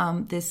this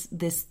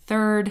this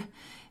third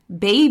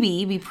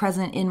baby be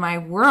present in my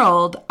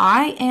world,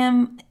 I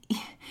am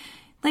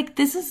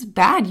this is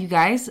bad, you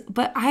guys.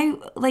 But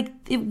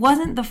it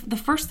wasn't the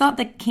first thought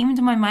that came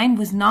into my mind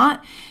was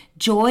not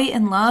joy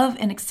and love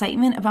and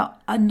excitement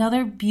about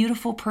another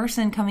beautiful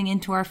person coming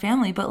into our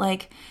family, but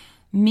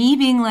me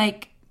being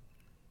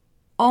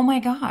oh my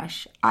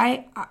gosh,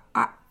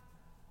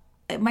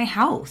 my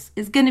house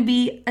is going to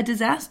be a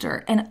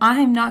disaster and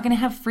I'm not going to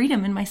have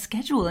freedom in my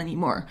schedule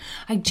anymore.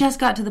 I just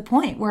got to the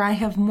point where I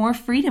have more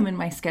freedom in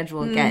my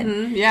schedule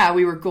again. Yeah,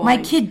 we were going. My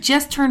kid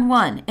just turned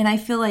 1 and I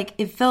feel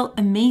it felt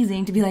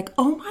amazing to be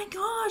oh my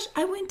gosh,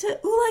 I went to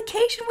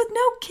Oolacation with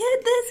no kid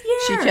this year.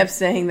 She kept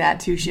saying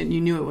that too.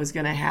 You knew it was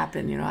going to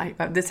happen.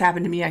 This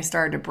happened to me. I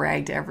started to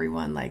brag to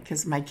everyone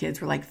because my kids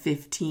were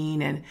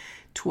 15 and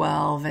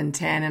 12 and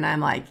 10 and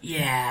I'm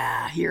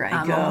here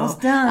I go.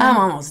 I'm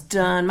almost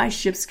done. My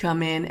ships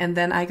come in. And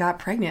then I got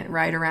pregnant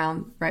right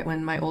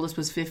when my oldest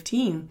was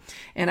 15.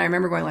 And I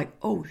remember going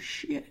oh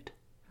shit.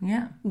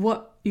 Yeah.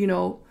 What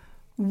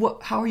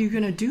how are you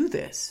going to do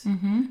this?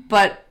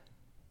 But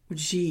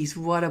geez,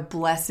 what a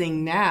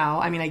blessing now.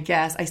 I mean, I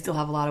guess I still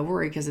have a lot of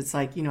worry because it's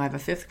like, I have a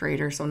 5th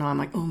grader. So now I'm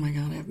like, oh my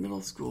God, I have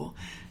middle school.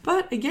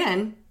 But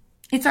again,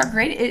 it's our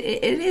great,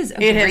 it is a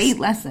great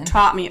lesson.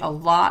 Taught me a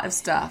lot of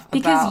stuff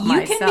because about you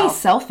myself. can be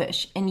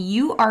selfish and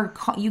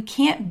you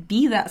can't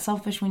be that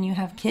selfish when you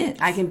have kids.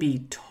 I can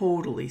be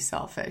totally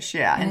selfish.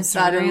 Yeah. And it's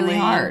suddenly, really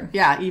hard.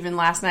 Yeah. Even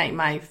last night,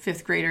 my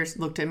 5th graders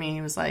looked at me and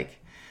he was like,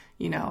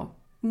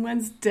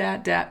 when's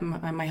dad,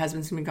 my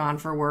husband's gonna be gone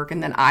for work.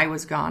 And then I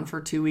was gone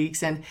for 2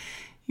 weeks. And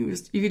you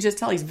could just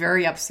tell he's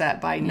very upset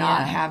by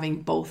not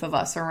having both of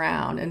us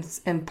around.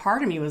 And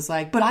part of me was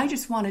like, but I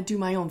just want to do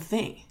my own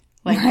thing.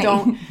 Like,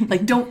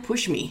 don't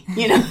push me,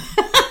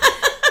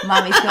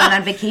 Mommy's going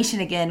on vacation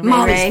again.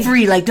 Mommy's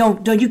free. Like,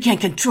 you can't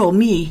control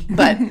me.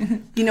 But,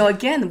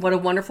 again, what a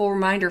wonderful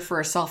reminder for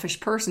a selfish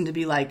person to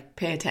be like,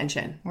 pay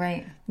attention.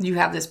 Right. You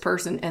have this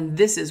person, and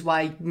this is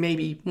why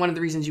maybe one of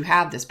the reasons you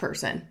have this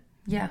person.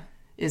 Yeah.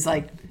 Is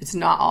like, it's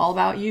not all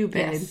about you,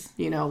 babe. Yes.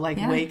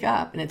 Wake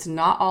up. And it's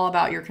not all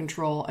about your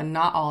control and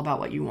not all about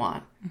what you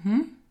want. Mm-hmm.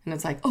 And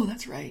it's like, oh,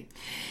 that's right.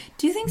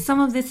 Do you think some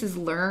of this is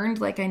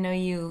learned? Like, I know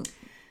you...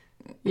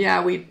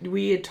 Yeah,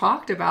 we had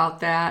talked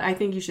about that. I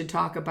think you should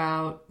talk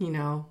about,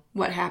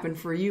 what happened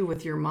for you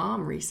with your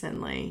mom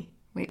recently.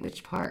 Wait,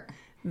 which part?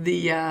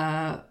 The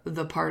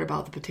part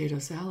about the potato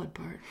salad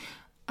part.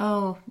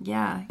 Oh,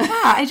 yeah. Yeah,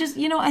 I just,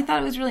 I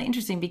thought it was really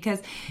interesting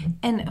because,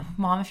 and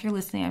Mom, if you're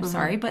listening, I'm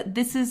sorry, but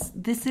this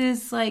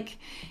is like,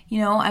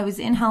 I was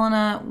in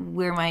Helena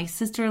where my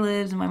sister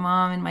lives and my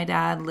mom and my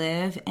dad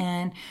live,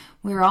 and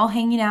we were all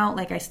hanging out.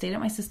 Like, I stayed at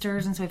my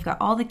sister's, and so we've got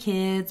all the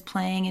kids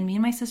playing, and me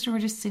and my sister were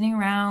just sitting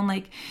around,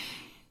 like,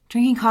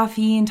 drinking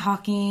coffee and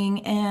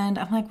talking, and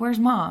I'm like, where's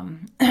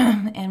Mom?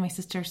 And my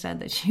sister said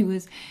that she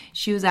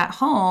was at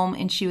home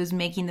and she was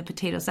making the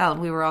potato salad.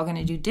 We were all going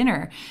to do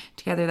dinner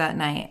together that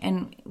night,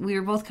 and we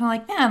were both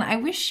kind of like, man, I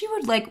wish she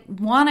would like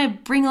want to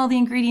bring all the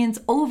ingredients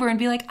over and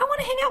be like, I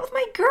want to hang out with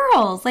my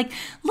girls. Like,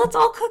 let's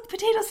all cook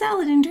potato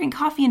salad and drink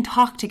coffee and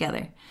talk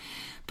together.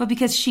 But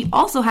because she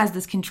also has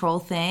this control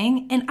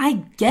thing, and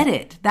I get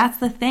it. That's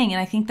the thing. And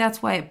I think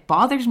that's why it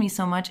bothers me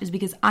so much, is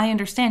because I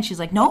understand. She's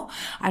like, no,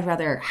 I'd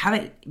rather have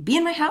it be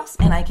in my house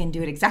and I can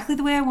do it exactly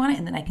the way I want it.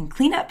 And then I can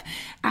clean up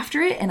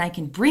after it and I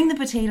can bring the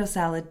potato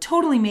salad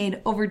totally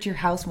made over to your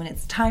house when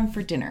it's time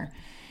for dinner.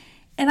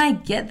 And I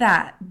get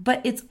that.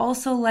 But it's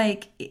also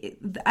like,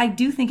 I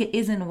do think it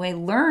is in a way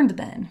learned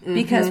then,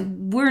 because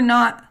we're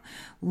not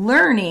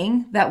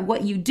learning that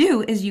what you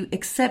do is you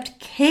accept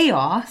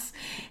chaos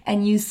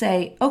and you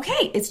say,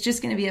 okay, it's just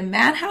going to be a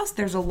madhouse.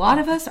 There's a lot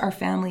of us. Our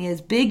family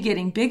is big,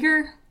 getting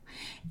bigger.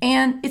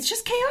 And it's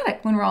just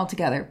chaotic when we're all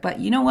together.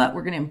 But you know what?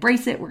 We're going to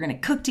embrace it. We're going to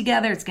cook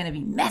together. It's going to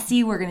be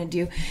messy. We're going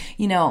to do,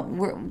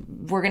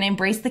 we're going to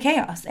embrace the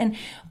chaos. And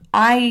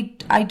I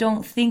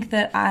don't think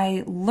that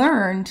I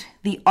learned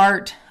the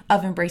art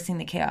of embracing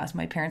the chaos.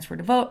 My parents were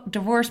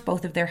divorced.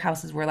 Both of their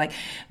houses were like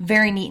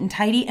very neat and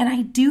tidy. And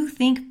I do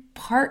think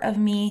part of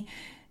me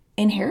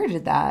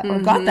inherited that or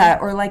got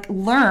that or like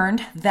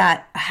learned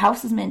that a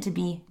house is meant to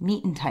be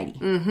neat and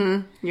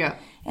tidy. Yeah.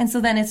 And so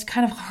then it's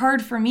kind of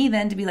hard for me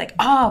then to be like,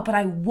 but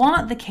I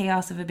want the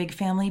chaos of a big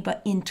family.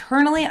 But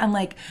internally, I'm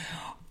like,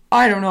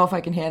 I don't know if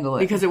I can handle it.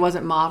 Because it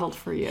wasn't modeled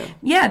for you.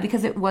 Yeah,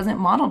 because it wasn't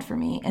modeled for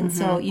me. And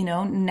so,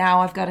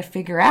 now I've got to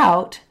figure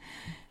out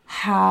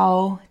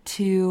how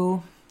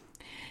to...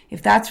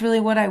 If that's really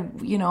what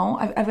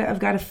I've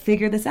got to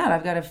figure this out.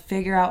 I've got to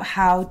figure out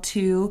how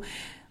to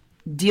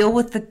deal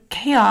with the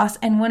chaos.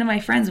 And one of my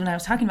friends, when I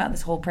was talking about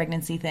this whole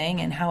pregnancy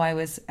thing and how I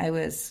was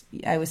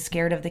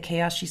scared of the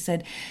chaos, she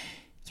said,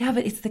 yeah,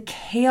 but it's the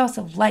chaos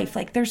of life.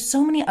 Like, there's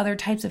so many other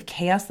types of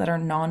chaos that are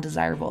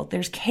non-desirable.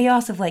 There's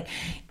chaos of like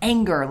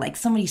anger, like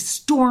somebody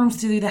storms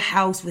through the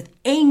house with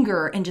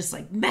anger and just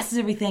like messes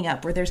everything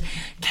up. Or there's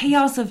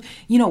chaos of,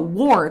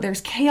 war.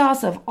 There's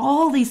chaos of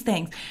all these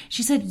things.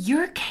 She said,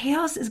 your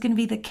chaos is going to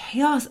be the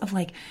chaos of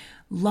like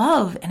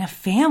love and a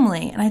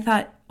family. And I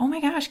thought, oh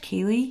my gosh,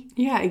 Kaylee.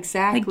 Yeah,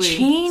 exactly. Like,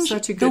 change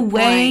the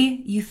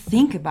way you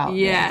think about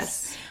this.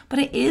 This. But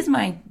it is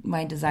my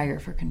desire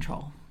for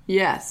control.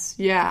 Yes,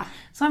 yeah.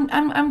 So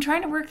I'm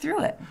trying to work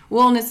through it.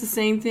 Well, and it's the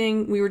same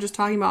thing. We were just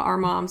talking about our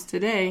moms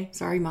today.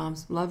 Sorry,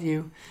 moms, love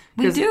you.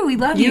 We do. We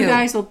love you. You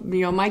guys will,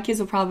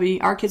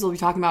 our kids will be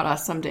talking about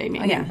us someday,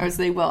 maybe, as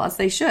they will, as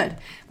they should.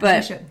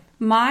 But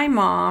my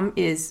mom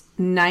is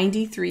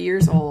 93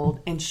 years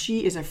old, and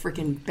she is a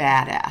freaking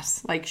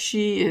badass. Like,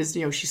 she is,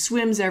 she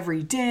swims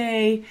every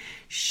day.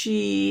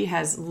 She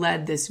has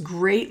led this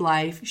great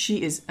life.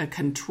 She is a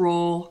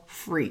control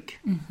freak,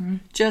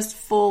 just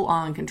full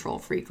on control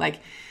freak. Like,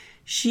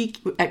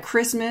 at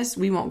Christmas,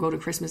 we won't go to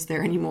Christmas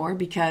there anymore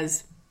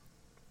because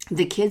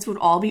the kids would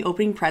all be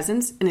opening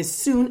presents, and as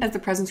soon as the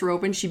presents were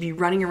open, she'd be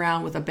running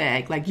around with a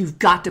bag. Like, you've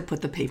got to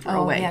put the paper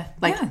away.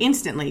 Yeah.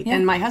 Instantly. Yeah.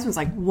 And my husband's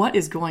like, what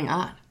is going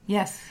on?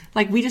 Yes.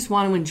 Like, we just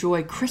want to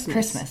enjoy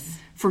Christmas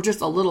for just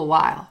a little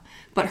while.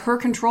 But her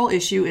control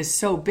issue is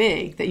so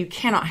big that you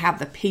cannot have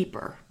the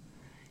paper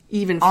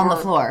even on the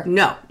floor.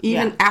 No.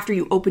 Even after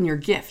you open your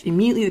gift,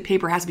 immediately the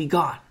paper has to be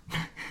gone.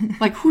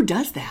 Like, who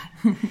does that?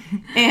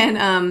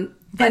 And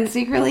But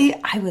secretly,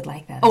 I would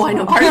like that. I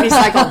know. Part of me is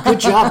like, oh, good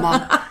job,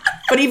 Mom.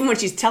 But even when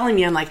she's telling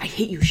me, I'm like, I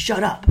hate you.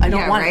 Shut up. I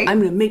don't want it. I'm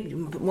going to make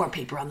you put more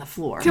paper on the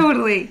floor.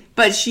 Totally.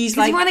 But she's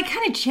like, you want to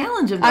kind of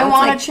challenge them. Though. I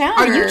want to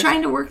challenge her. Are you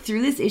trying to work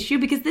through this issue?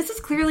 Because this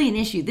is clearly an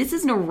issue. This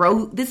is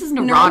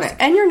neurotic.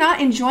 And you're not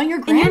enjoying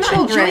your grandchildren. You're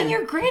not enjoying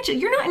your grandchildren.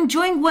 You're not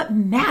enjoying what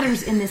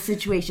matters in this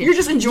situation. You're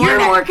just enjoying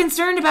You're more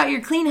concerned about your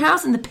clean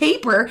house and the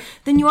paper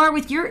than you are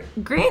with your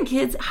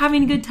grandkids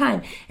having a good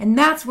time. And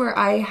that's where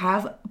I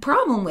have a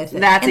problem with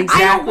it. That's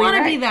exactly I don't want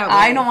to be that way.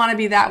 I don't want to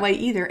be that way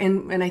either.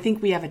 And I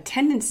think we have a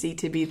tendency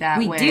to be that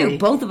way. We do.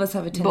 Both of us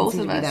have a tendency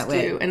to be that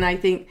way. Do. And I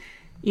think,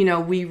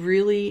 we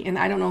really, and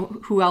I don't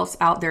know who else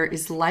out there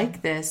is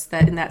like this,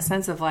 that in that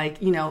sense of like,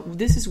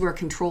 this is where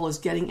control is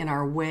getting in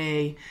our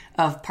way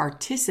of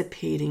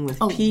participating with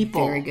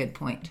people. Very good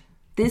point.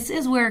 This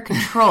is where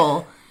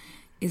control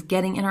is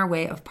getting in our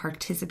way of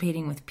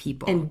participating with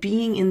people. And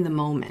being in the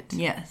moment.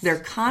 Yes. They're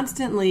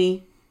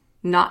constantly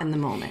not in the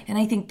moment. And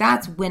I think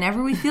that's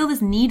whenever we feel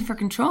this need for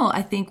control,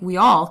 I think we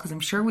all, because I'm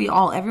sure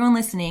everyone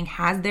listening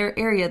has their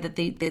area that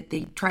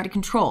they try to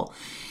control.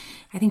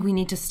 I think we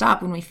need to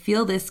stop when we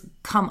feel this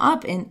come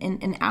up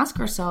and ask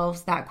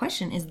ourselves that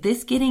question. Is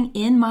this getting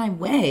in my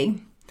way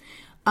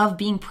of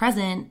being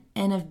present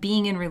and of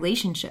being in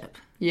relationship?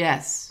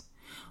 Yes.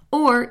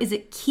 Or is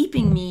it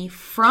keeping me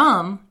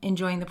from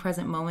enjoying the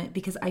present moment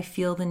because I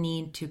feel the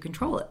need to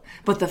control it?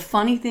 But the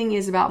funny thing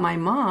is about my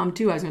mom,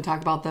 too, I was going to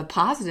talk about the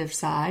positive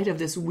side of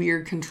this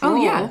weird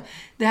control,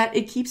 that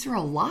it keeps her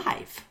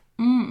alive.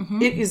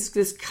 Mm-hmm. It is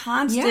this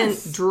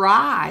constant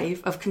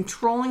drive of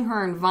controlling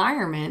her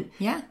environment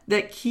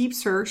that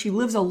keeps her, she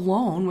lives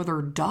alone with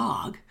her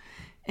dog,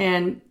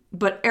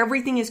 but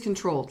everything is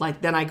controlled. Like,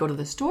 then I go to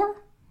the store.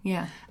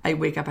 Yeah. I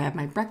wake up, I have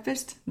my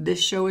breakfast.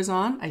 This show is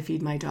on. I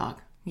feed my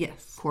dog.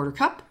 Yes. Quarter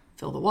cup,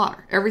 fill the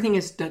water. Everything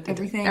is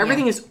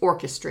is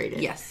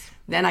orchestrated. Yes.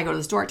 Then I go to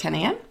the store at 10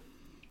 a.m.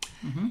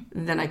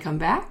 Mm-hmm. Then I come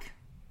back.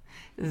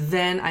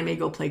 Then I may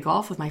go play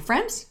golf with my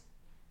friends.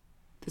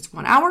 It's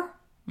 1 hour.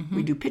 Mm-hmm.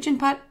 We do pitch and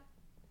putt.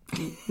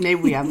 Maybe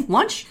we have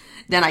lunch.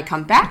 Then I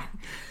come back.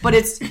 But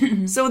it's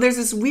so there's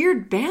this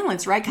weird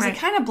balance, right? Because it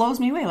kind of blows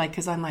me away. Like,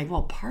 because I'm like,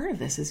 well, part of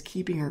this is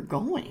keeping her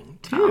going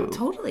too. Oh,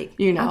 totally.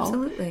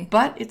 Absolutely.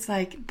 But it's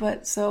like,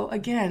 so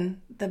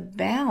again, the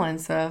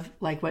balance of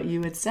like what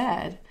you had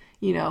said,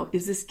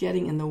 is this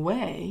getting in the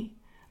way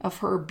of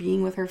her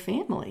being with her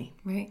family?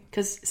 Right.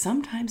 Because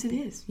sometimes it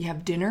is. You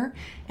have dinner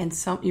and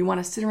you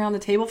want to sit around the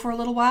table for a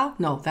little while.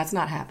 No, that's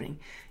not happening.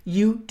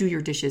 You do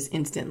your dishes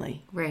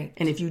instantly. Right.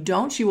 And if you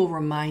don't, she will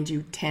remind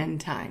you 10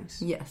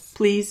 times. Yes.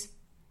 Please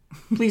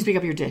pick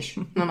up your dish.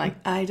 And I'm like,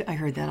 I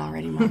heard that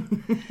already,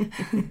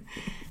 Mom.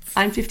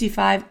 I'm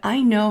 55.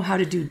 I know how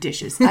to do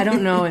dishes. I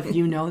don't know if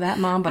you know that,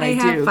 Mom, but I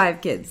do. I have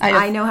 5 kids.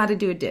 I know how to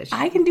do a dish.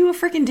 I can do a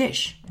freaking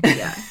dish.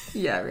 Yeah.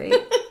 Yeah, right.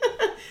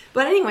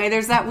 But anyway,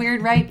 there's that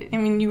weird, right? I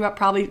mean,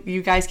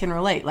 you guys can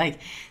relate. Like,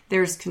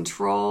 there's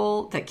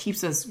control that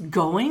keeps us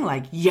going.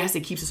 Like, yes,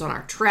 it keeps us on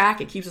our track.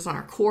 It keeps us on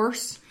our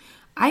course.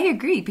 I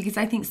agree, because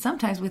I think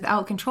sometimes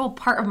without control,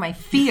 part of my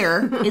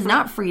fear is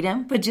not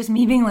freedom, but just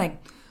me being like,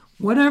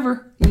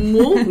 whatever.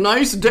 Well,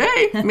 nice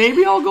day.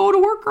 Maybe I'll go to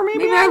work, or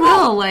maybe I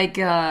will. Like,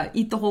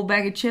 eat the whole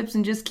bag of chips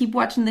and just keep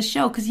watching the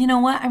show. Because you know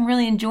what? I'm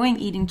really enjoying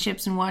eating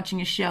chips and watching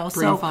a show.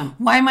 Pretty fun.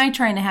 Why am I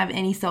trying to have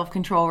any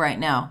self-control right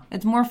now?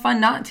 It's more fun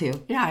not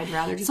to. Yeah, I'd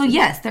rather just... So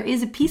yes, there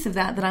is a piece of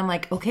that I'm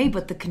like, okay,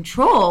 but the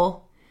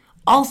control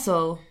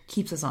also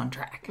keeps us on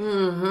track.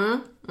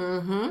 Mm-hmm.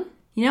 Mm-hmm.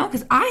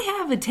 Because I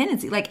have a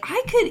tendency, like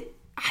I could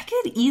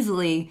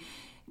easily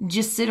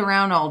just sit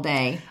around all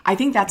day. I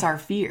think that's our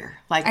fear.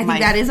 Like, I think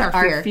that is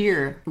our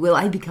fear. Will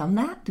I become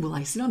that? Will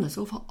I sit on the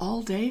sofa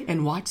all day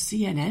and watch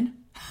CNN?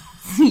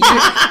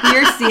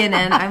 You're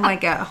CNN. I'm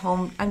like at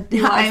home. I'm the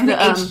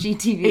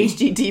HGTV.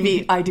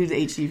 HGTV. I do the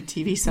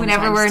HGTV sometimes.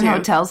 Whenever we're in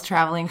hotels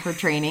traveling for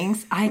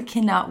trainings, I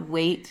cannot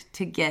wait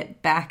to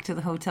get back to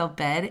the hotel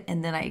bed,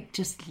 and then I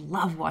just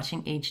love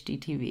watching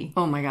HGTV.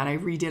 Oh my God, I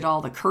redid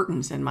all the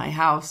curtains in my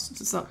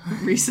house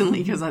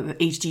recently because the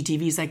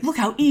HGTV is like, look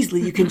how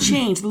easily you can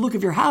change the look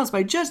of your house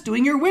by just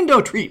doing your window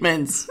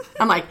treatments.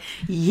 I'm like,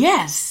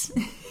 yes,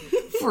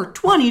 for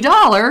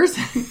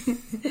 $20.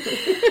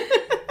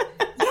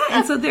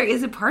 And so there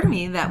is a part of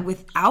me that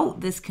without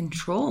this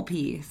control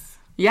piece.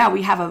 Yeah,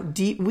 we have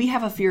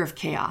a fear of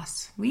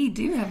chaos. We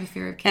do have a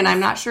fear of chaos. And I'm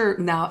not sure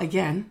now,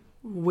 again,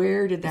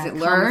 where did that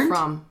come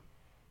from?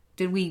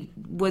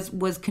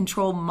 Was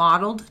control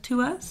modeled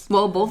to us?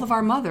 Well, both of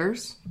our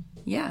mothers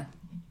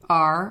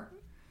are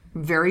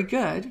very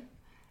good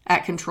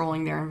at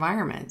controlling their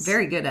environments.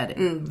 Very good at it.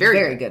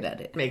 Very good at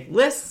it. Make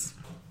lists,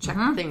 check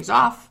things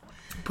off.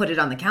 Put it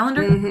on the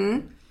calendar.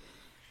 Mm-hmm.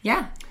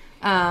 Yeah.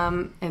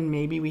 And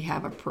maybe we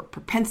have a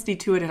propensity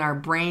to it in our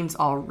brains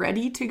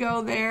already to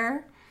go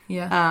there.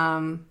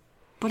 Yeah.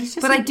 But it's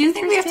just. But I do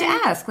think we have to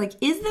interesting. ask, like,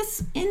 is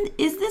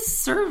this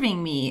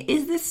serving me?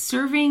 Is this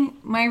serving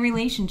my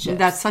relationship?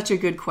 That's such a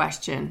good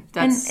question.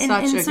 That's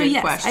such a so good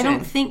yes, question. I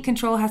don't think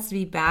control has to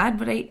be bad,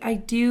 but I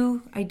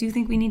do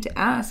think we need to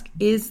ask,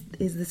 is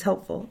this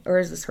helpful or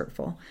is this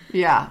hurtful?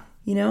 Yeah.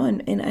 You know,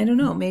 and I don't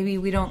know, maybe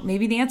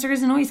the answer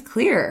isn't always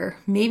clear.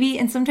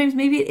 And sometimes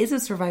it is a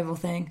survival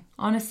thing,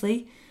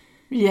 honestly.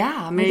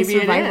 Yeah, maybe like a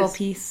survival it is.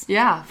 piece.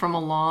 Yeah, from a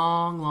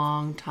long,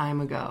 long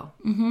time ago.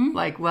 Mm-hmm.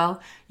 Like, well,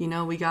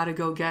 we got to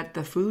go get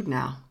the food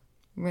now.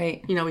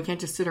 Right. We can't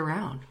just sit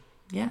around.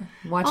 Yeah.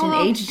 Watching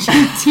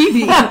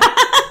HGTV.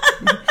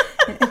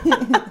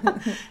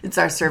 It's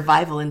our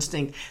survival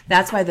instinct.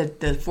 That's why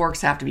the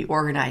forks have to be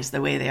organized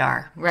the way they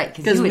are. Right,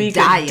 because we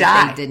could die if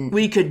they didn't.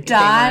 We could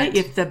die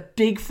if the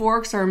big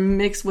forks are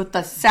mixed with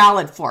the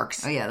salad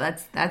forks. Oh yeah,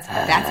 that's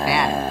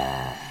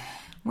bad.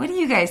 What do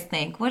you guys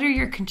think? What are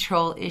your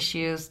control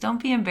issues?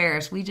 Don't be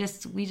embarrassed. We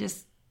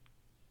just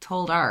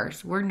told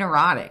ours. We're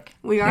neurotic.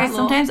 We are. Guys,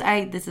 sometimes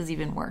this is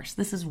even worse.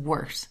 This is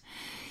worse.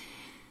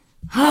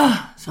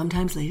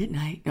 Sometimes late at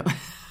night. No.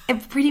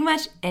 And pretty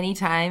much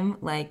anytime,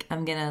 like,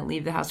 I'm gonna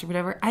leave the house or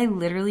whatever, I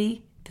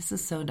literally, this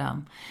is so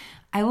dumb,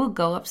 I will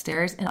go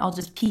upstairs and I'll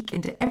just peek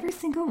into every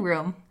single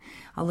room.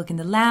 I'll look in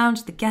the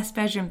lounge, the guest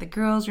bedroom, the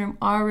girls' room,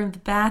 our room, the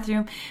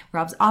bathroom,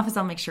 Rob's office.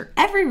 I'll make sure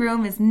every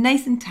room is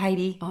nice and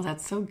tidy. Oh,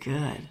 that's so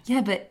good.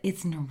 Yeah, but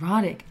it's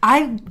neurotic.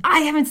 I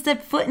haven't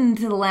stepped foot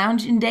into the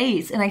lounge in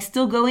days, and I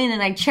still go in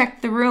and I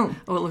check the room.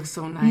 Oh, it looks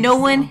so nice. No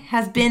one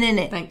has been in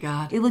it. Thank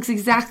God. It looks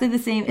exactly the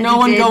same as no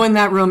one go in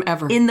that room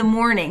ever. in the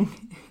morning.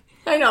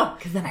 I know.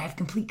 Because then I have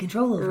complete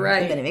control over it.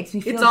 Right. And then it makes me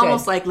feel It's good.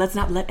 almost like, let's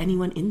not let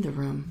anyone in the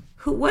room.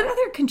 What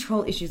other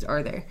control issues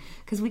are there?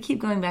 Because we keep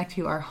going back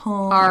to our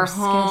home, our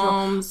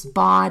homes, schedule,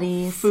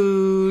 bodies,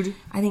 food.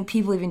 I think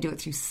people even do it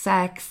through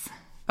sex.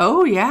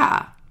 Oh,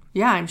 yeah.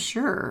 Yeah, I'm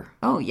sure.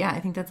 Oh, yeah, I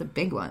think that's a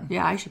big one.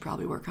 Yeah, I should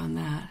probably work on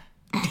that.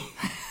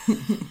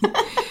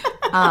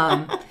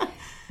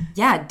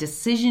 Yeah,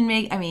 decision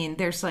make. I mean,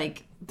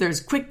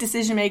 there's quick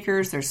decision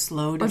makers, there's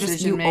slow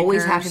decision makers. You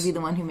always have to be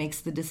the one who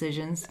makes the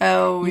decisions.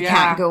 Oh, you yeah.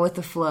 can't go with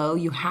the flow.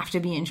 You have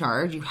to be in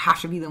charge. You have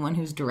to be the one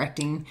who's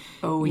directing.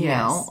 Oh, you yes.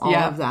 know, all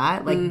of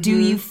that. Like, do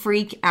you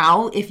freak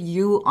out if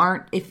you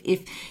aren't?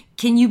 If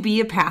can you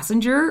be a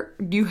passenger?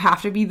 Do you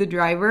have to be the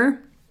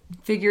driver,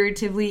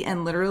 figuratively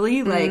and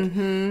literally? Like,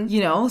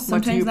 you know,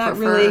 sometimes that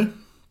prefer? really.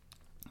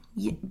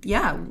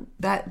 Yeah,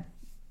 that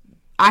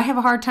I have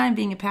a hard time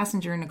being a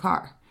passenger in a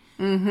car.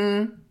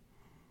 Mm-hmm.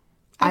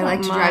 I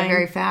like to drive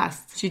very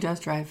fast. She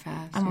does drive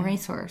fast. I'm a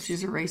racehorse.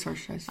 She's a racehorse.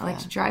 She drives fast. I like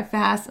to drive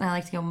fast, and I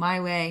like to go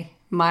my way.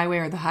 My way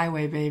or the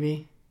highway,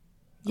 baby.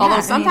 Yeah,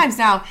 Although sometimes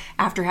now,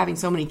 after having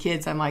so many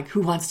kids, I'm like,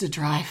 who wants to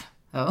drive?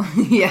 Oh,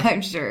 yeah,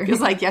 I'm sure.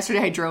 Because like yesterday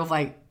I drove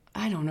I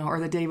don't know, or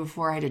the day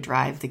before I had to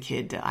drive the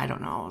kid to, I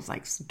don't know, it was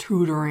like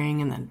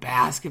tutoring and then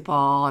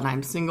basketball, and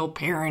I'm single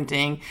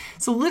parenting.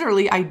 So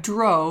literally I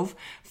drove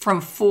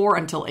from 4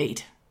 until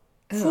 8.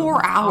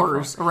 4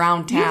 hours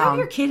around town. You have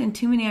your kid in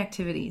too many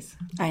activities.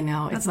 I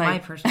know. That's it's my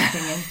like, personal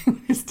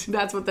opinion.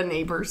 that's what the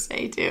neighbors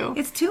say too.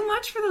 It's too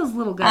much for those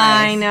little guys.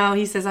 I know.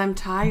 He says, I'm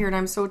tired.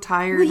 I'm so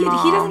tired, Well,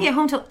 Mom. he doesn't get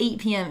home till 8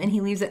 p.m. and he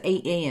leaves at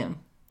 8 a.m.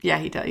 Yeah,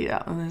 he does.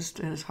 Yeah,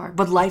 it's hard.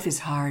 But life is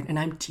hard, and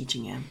I'm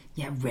teaching him.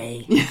 Yeah,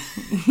 Ray.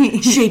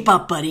 Shape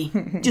up, buddy.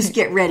 Just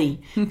get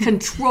ready.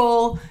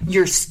 Control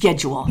your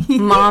schedule.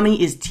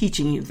 Mommy is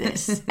teaching you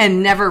this.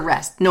 And never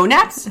rest. No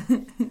naps,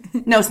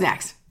 no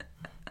snacks.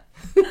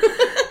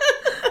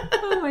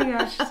 Oh my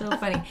gosh, so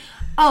funny.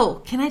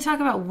 Oh, can I talk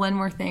about one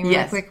more thing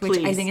real quick, which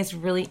please. I think is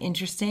really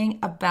interesting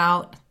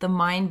about the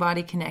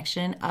mind-body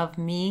connection of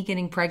me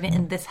getting pregnant,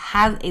 and this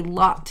has a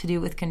lot to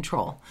do with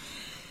control.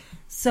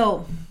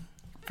 So,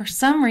 for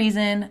some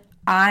reason,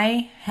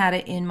 I had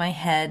it in my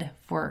head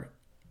for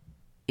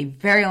a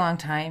very long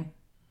time,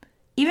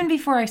 even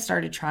before I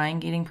started trying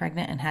getting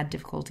pregnant and had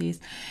difficulties.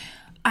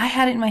 I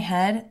had it in my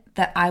head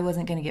that I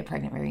wasn't going to get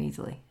pregnant very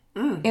easily.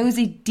 It was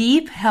a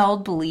deep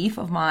held belief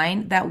of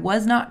mine that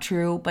was not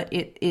true, but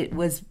it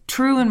was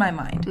true in my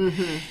mind.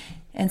 Mm-hmm.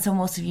 And so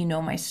most of you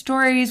know my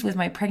stories with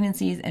my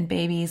pregnancies and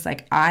babies.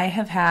 Like, I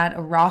have had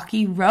a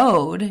rocky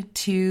road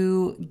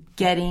to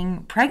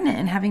getting pregnant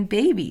and having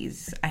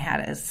babies. I had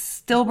a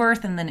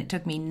stillbirth, and then it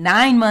took me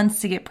 9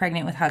 months to get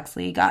pregnant with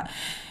Huxley.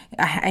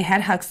 I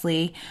had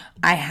Huxley.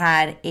 I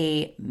had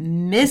a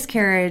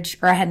miscarriage,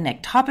 or I had an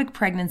ectopic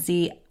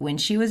pregnancy when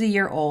she was a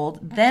year old.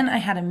 Then I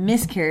had a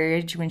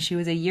miscarriage when she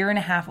was a year and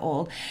a half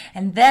old.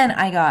 And then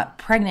I got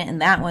pregnant, and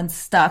that one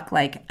stuck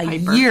like a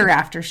year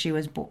after she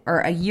was born, or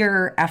a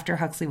year after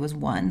Huxley was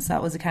 1. So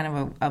that was a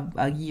kind of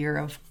a year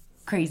of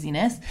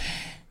craziness.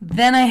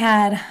 Then I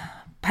had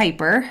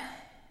Piper.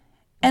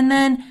 And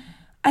then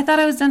I thought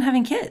I was done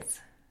having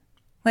kids.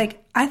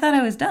 Like, I thought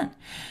I was done.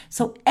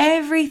 So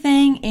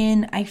everything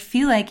I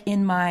feel like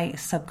in my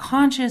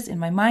subconscious, in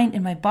my mind,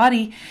 in my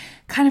body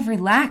kind of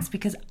relaxed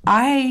because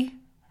I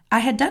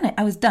had done it.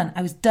 I was done.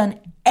 I was done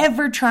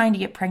ever trying to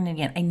get pregnant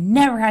again. I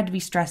never had to be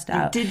stressed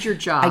out. You did your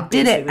job. I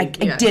did it. I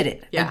did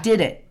it. Yeah. I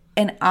did it.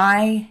 And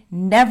I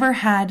never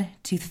had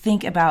to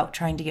think about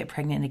trying to get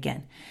pregnant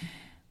again.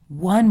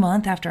 1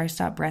 month after I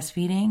stopped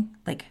breastfeeding,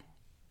 like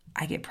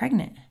I get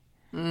pregnant.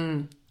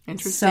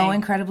 Interesting. So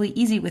incredibly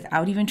easy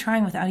without even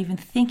trying, without even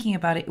thinking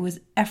about it. It was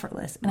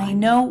effortless. And I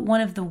know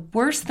one of the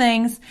worst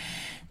things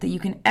that you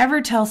can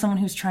ever tell someone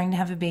who's trying to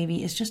have a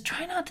baby is just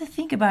try not to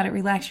think about it.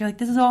 Relax. You're like,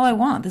 this is all I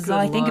want. This is all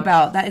I think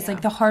about. That is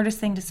like the hardest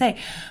thing to say.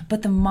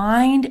 But the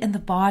mind and the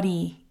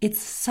body, it's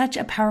such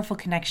a powerful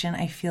connection,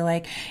 I feel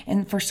like.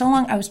 And for so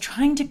long, I was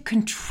trying to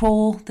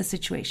control the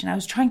situation. I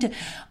was trying to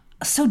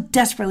so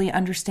desperately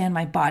understand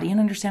my body and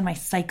understand my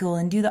cycle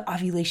and do the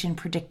ovulation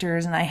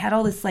predictors. And I had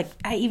all this, like,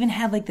 I even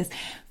had like this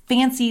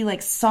fancy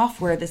like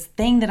software, this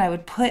thing that I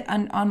would put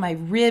on my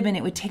rib, and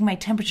it would take my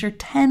temperature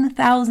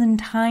 10,000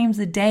 times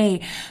a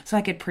day so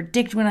I could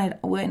predict when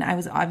I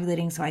was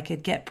ovulating so I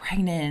could get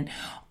pregnant and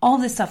all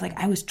this stuff. Like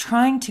I was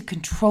trying to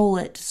control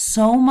it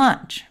so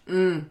much.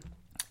 And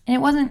it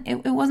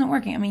wasn't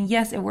working. I mean,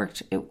 yes, it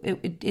worked.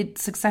 It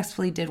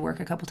successfully did work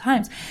a couple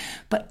times,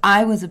 but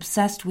I was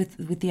obsessed with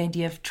the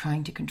idea of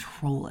trying to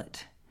control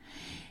it.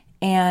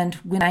 And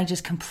when I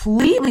just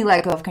completely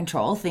let go of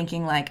control,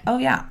 thinking like, oh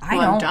yeah,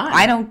 I'm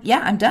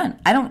done.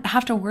 I don't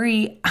have to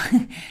worry.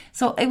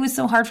 So it was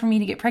so hard for me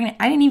to get pregnant.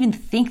 I didn't even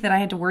think that I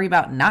had to worry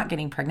about not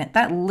getting pregnant.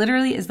 That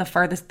literally is the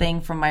farthest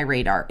thing from my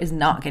radar, is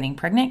not getting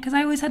pregnant, because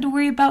I always had to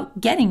worry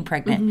about getting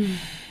pregnant. Mm-hmm.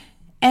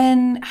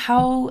 And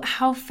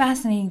how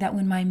fascinating that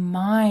when my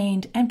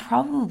mind and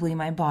probably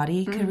my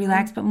body could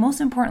relax, but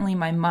most importantly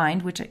my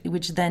mind,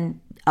 which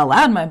then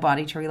allowed my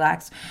body to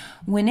relax,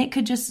 when it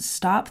could just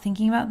stop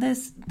thinking about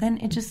this, then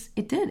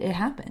it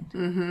happened.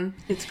 Mm-hmm.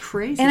 It's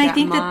crazy. And that I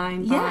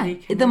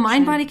think the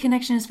mind-body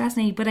connection is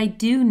fascinating, but I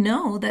do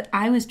know that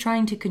I was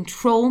trying to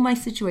control my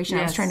situation.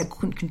 Yes. I was trying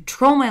to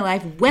control my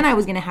life when I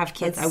was going to have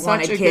kids. That's I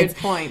wanted such a kids.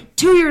 Good point.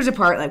 2 years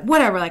apart, like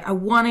whatever, like I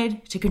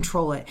wanted to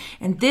control it.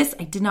 And this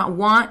I did not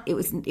want.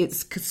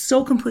 It's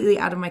so completely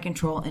out of my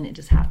control, and it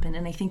just happened.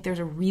 And I think there's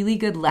a really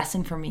good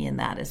lesson for me in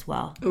that as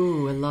well.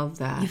 Ooh, I love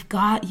that. You've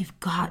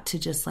got to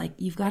just like,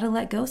 you've got to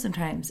let go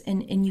sometimes,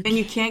 and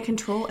you can't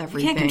control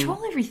everything. You can't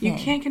control everything.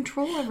 You can't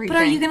control everything. But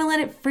are you going to let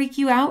it freak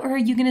you out, or are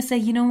you going to say,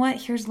 you know what?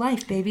 Here's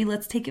life, baby.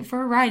 Let's take it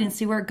for a ride and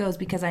see where it goes.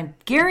 Because I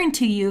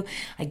guarantee you,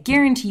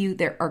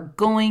 there are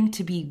going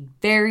to be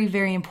very,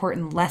 very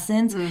important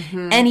lessons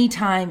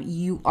anytime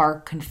you are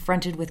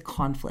confronted with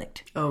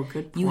conflict. Oh,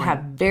 good point. You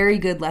have very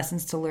good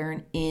lessons to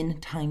learn in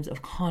times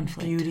of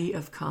conflict. Beauty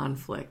of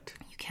conflict.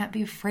 Can't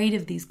be afraid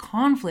of these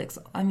conflicts.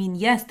 I mean,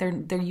 yes, they're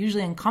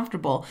usually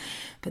uncomfortable,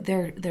 but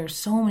there's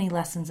so many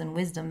lessons and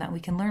wisdom that we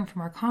can learn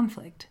from our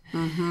conflict.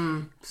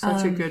 Mm-hmm.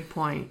 Such a good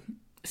point.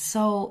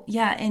 So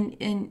yeah,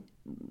 and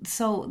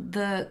so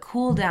the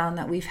cool down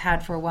that we've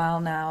had for a while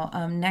now,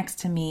 next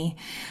to me,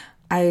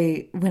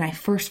 when I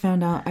first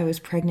found out I was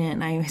pregnant,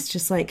 and I was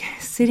just like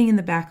sitting in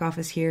the back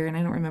office here, and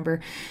I don't remember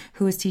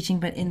who was teaching,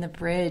 but in the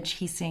bridge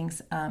he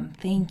sings,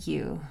 "Thank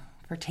you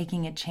for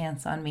taking a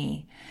chance on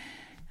me.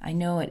 I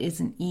know it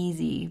isn't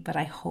easy, but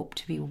I hope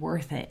to be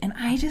worth it." And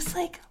I just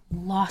like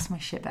lost my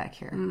shit back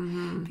here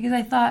because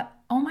I thought,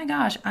 oh my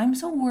gosh, I'm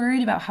so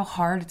worried about how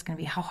hard it's going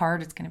to be, how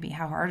hard it's going to be,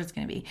 how hard it's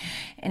going to be.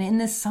 And in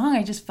this song,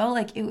 I just felt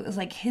like it was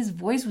like his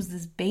voice was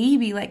this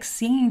baby, like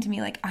singing to me,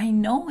 like, I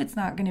know it's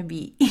not going to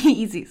be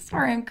easy.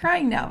 Sorry, I'm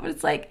crying now, but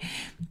it's like,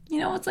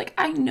 it's like,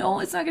 I know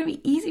it's not going to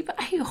be easy, but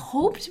I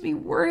hope to be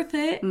worth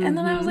it. And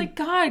then I was like,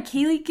 God,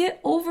 Kaylee, get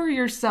over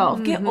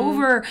yourself. Get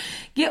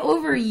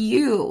over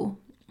you.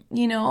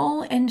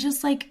 And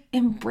just like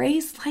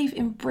embrace life,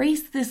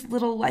 embrace this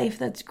little life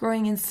that's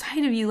growing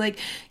inside of you. Like,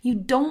 you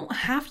don't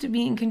have to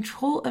be in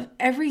control of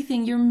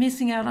everything. You're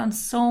missing out on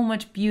so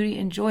much beauty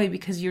and joy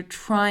because you're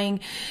trying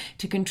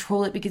to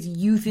control it because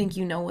you think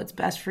you know what's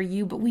best for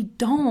you, but we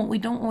don't. We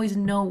don't always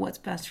know what's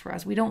best for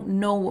us. We don't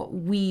know what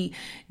we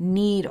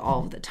need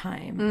all the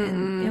time.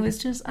 And it was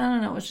just, I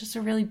don't know, it was just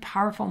a really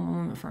powerful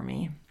moment for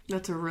me.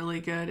 That's a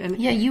really good.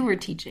 And yeah, you were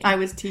teaching. I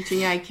was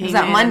teaching. I came. It was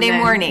that Monday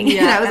morning.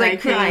 Yeah, I was like I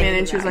came in,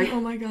 and she was like,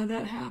 "Oh my God,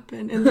 that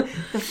happened." And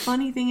the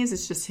funny thing is,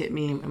 it's just hit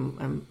me.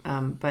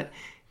 But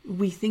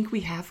we think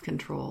we have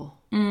control,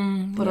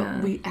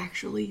 but we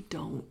actually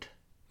don't.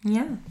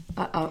 Yeah.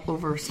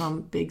 Over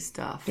some big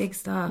stuff. Big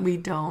stuff. We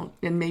don't,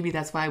 and maybe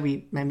that's why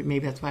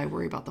I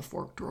worry about the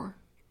fork drawer.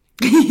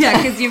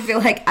 Yeah, because you feel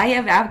like I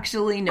have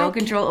actually no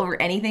control over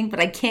anything,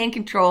 but I can't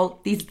control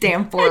these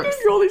damn forks. I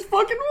control these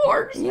fucking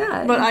forks.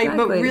 Yeah, but exactly.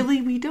 But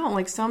really we don't.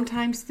 Like,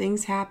 sometimes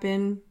things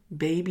happen,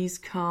 babies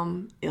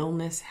come,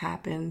 illness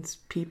happens,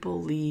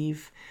 people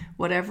leave,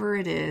 whatever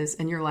it is,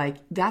 and you're like,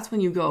 that's when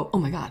you go, oh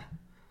my God,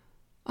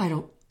 I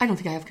don't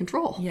think I have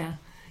control. Yeah.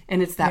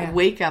 And it's that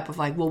wake up of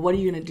like, well, what are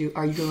you going to do?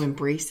 Are you going to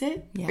embrace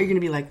it? Yeah. Are you going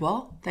to be like,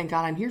 well, thank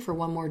God I'm here for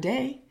one more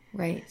day?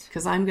 Right.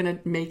 Because I'm going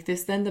to make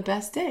this then the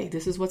best day.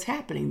 This is what's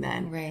happening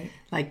then. Right.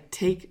 Like,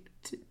 take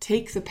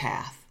the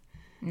path.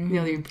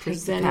 You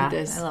presented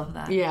this. I love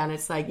that. Yeah, and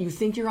it's like you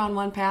think you're on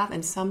one path,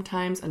 and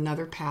sometimes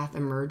another path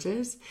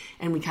emerges,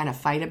 and we kind of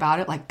fight about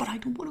it, like, but I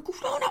don't want to go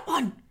down that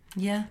one.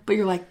 Yeah. But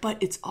you're like,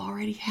 but it's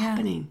already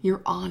happening.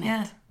 You're on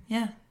it.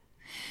 Yeah.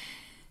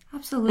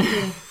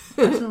 Absolutely.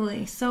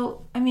 Absolutely.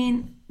 So, I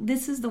mean,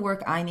 this is the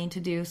work I need to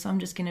do. So I'm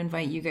just going to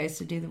invite you guys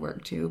to do the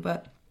work too.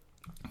 But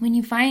when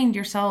you find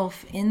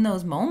yourself in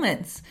those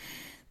moments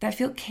that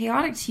feel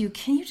chaotic to you,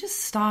 can you just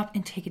stop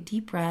and take a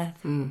deep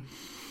breath and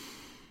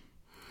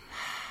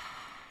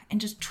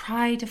just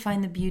try to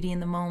find the beauty in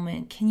the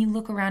moment? Can you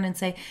look around and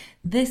say,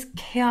 this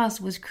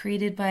chaos was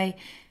created by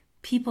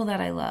people that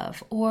I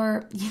love?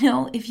 Or,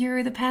 if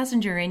you're the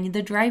passenger and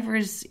the driver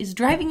is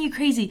driving you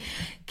crazy,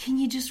 can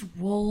you just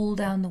roll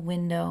down the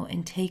window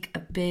and take a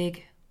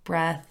big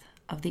breath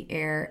of the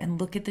air and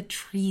look at the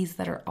trees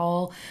that are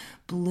all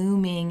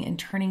blooming and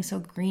turning so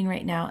green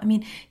right now? I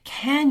mean,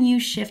 can you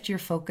shift your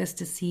focus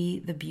to see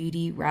the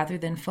beauty rather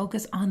than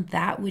focus on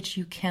that which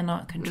you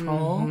cannot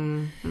control?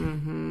 And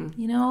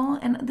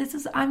this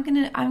is, I'm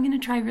gonna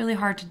try really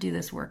hard to do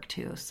this work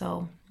too.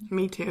 So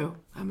me too.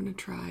 I'm gonna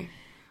try.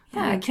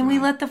 Yeah, can we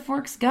let the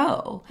forks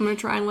go? I'm going to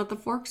try and let the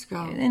forks go.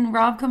 And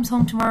Rob comes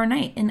home tomorrow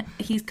night, and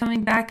he's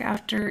coming back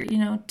after,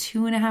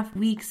 2.5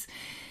 weeks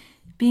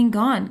being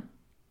gone.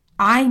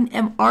 I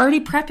am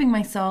already prepping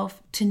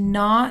myself to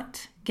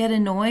not get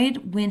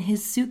annoyed when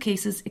his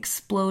suitcases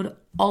explode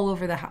all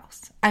over the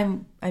house.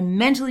 I'm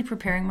mentally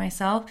preparing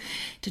myself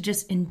to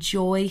just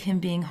enjoy him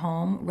being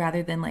home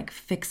rather than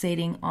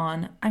fixating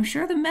on, I'm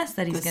sure, the mess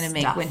that he's going to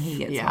make when he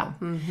gets home.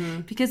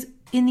 Mm-hmm. Because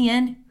in the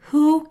end,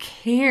 who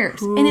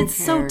cares? And it's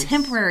so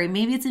temporary.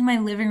 Maybe it's in my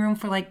living room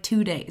for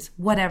 2 days,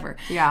 whatever.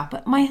 Yeah.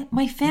 But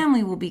my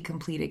family will be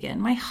complete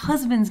again. My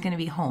husband's going to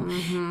be home.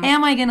 Mm-hmm.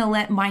 Am I going to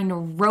let my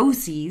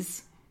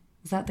neuroses...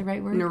 Is that the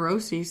right word?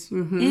 Neuroses.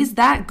 Mm-hmm. Is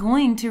that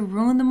going to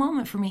ruin the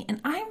moment for me?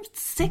 And I'm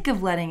sick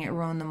of letting it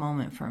ruin the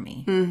moment for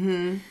me.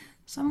 Mm-hmm.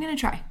 So I'm going to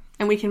try.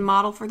 And we can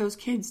model for those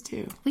kids,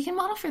 too. We can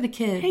model for the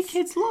kids. Hey,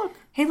 kids, look.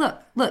 Hey,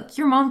 look,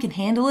 your mom can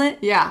handle it.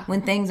 Yeah.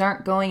 When things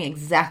aren't going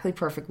exactly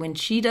perfect. When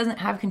she doesn't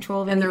have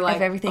control of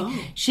everything,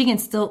 oh. She can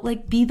still,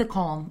 be the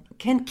calm.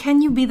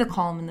 Can you be the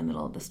calm in the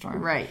middle of the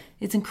storm? Right.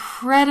 It's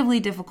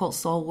incredibly difficult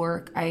soul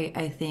work,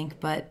 I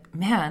think. But,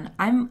 man,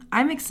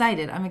 I'm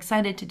excited. I'm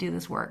excited to do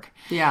this work.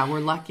 Yeah,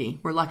 we're lucky.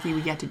 We're lucky we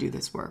get to do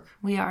this work.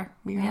 We are.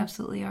 We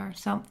absolutely are.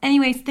 So,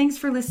 anyways, thanks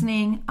for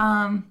listening.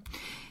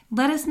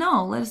 Let us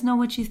know. Let us know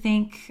what you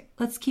think.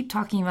 Let's keep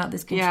talking about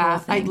this control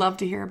thing. I'd love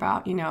to hear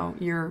about,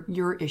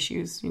 your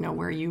issues,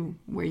 where you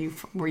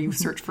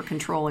search for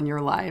control in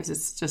your lives.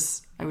 It's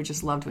just, I would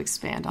just love to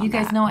expand on that. You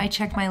guys know I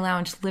check my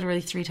lounge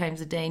literally 3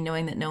 times a day,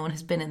 knowing that no one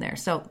has been in there.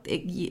 So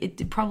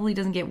it probably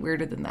doesn't get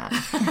weirder than that.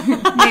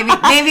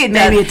 maybe it does.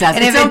 Maybe it does.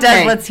 And if it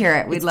does, let's hear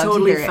it. We'd love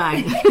to hear it.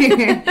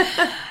 Totally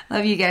fine.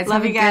 Love you guys.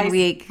 Love Have you a guys. good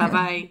week.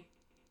 Bye-bye.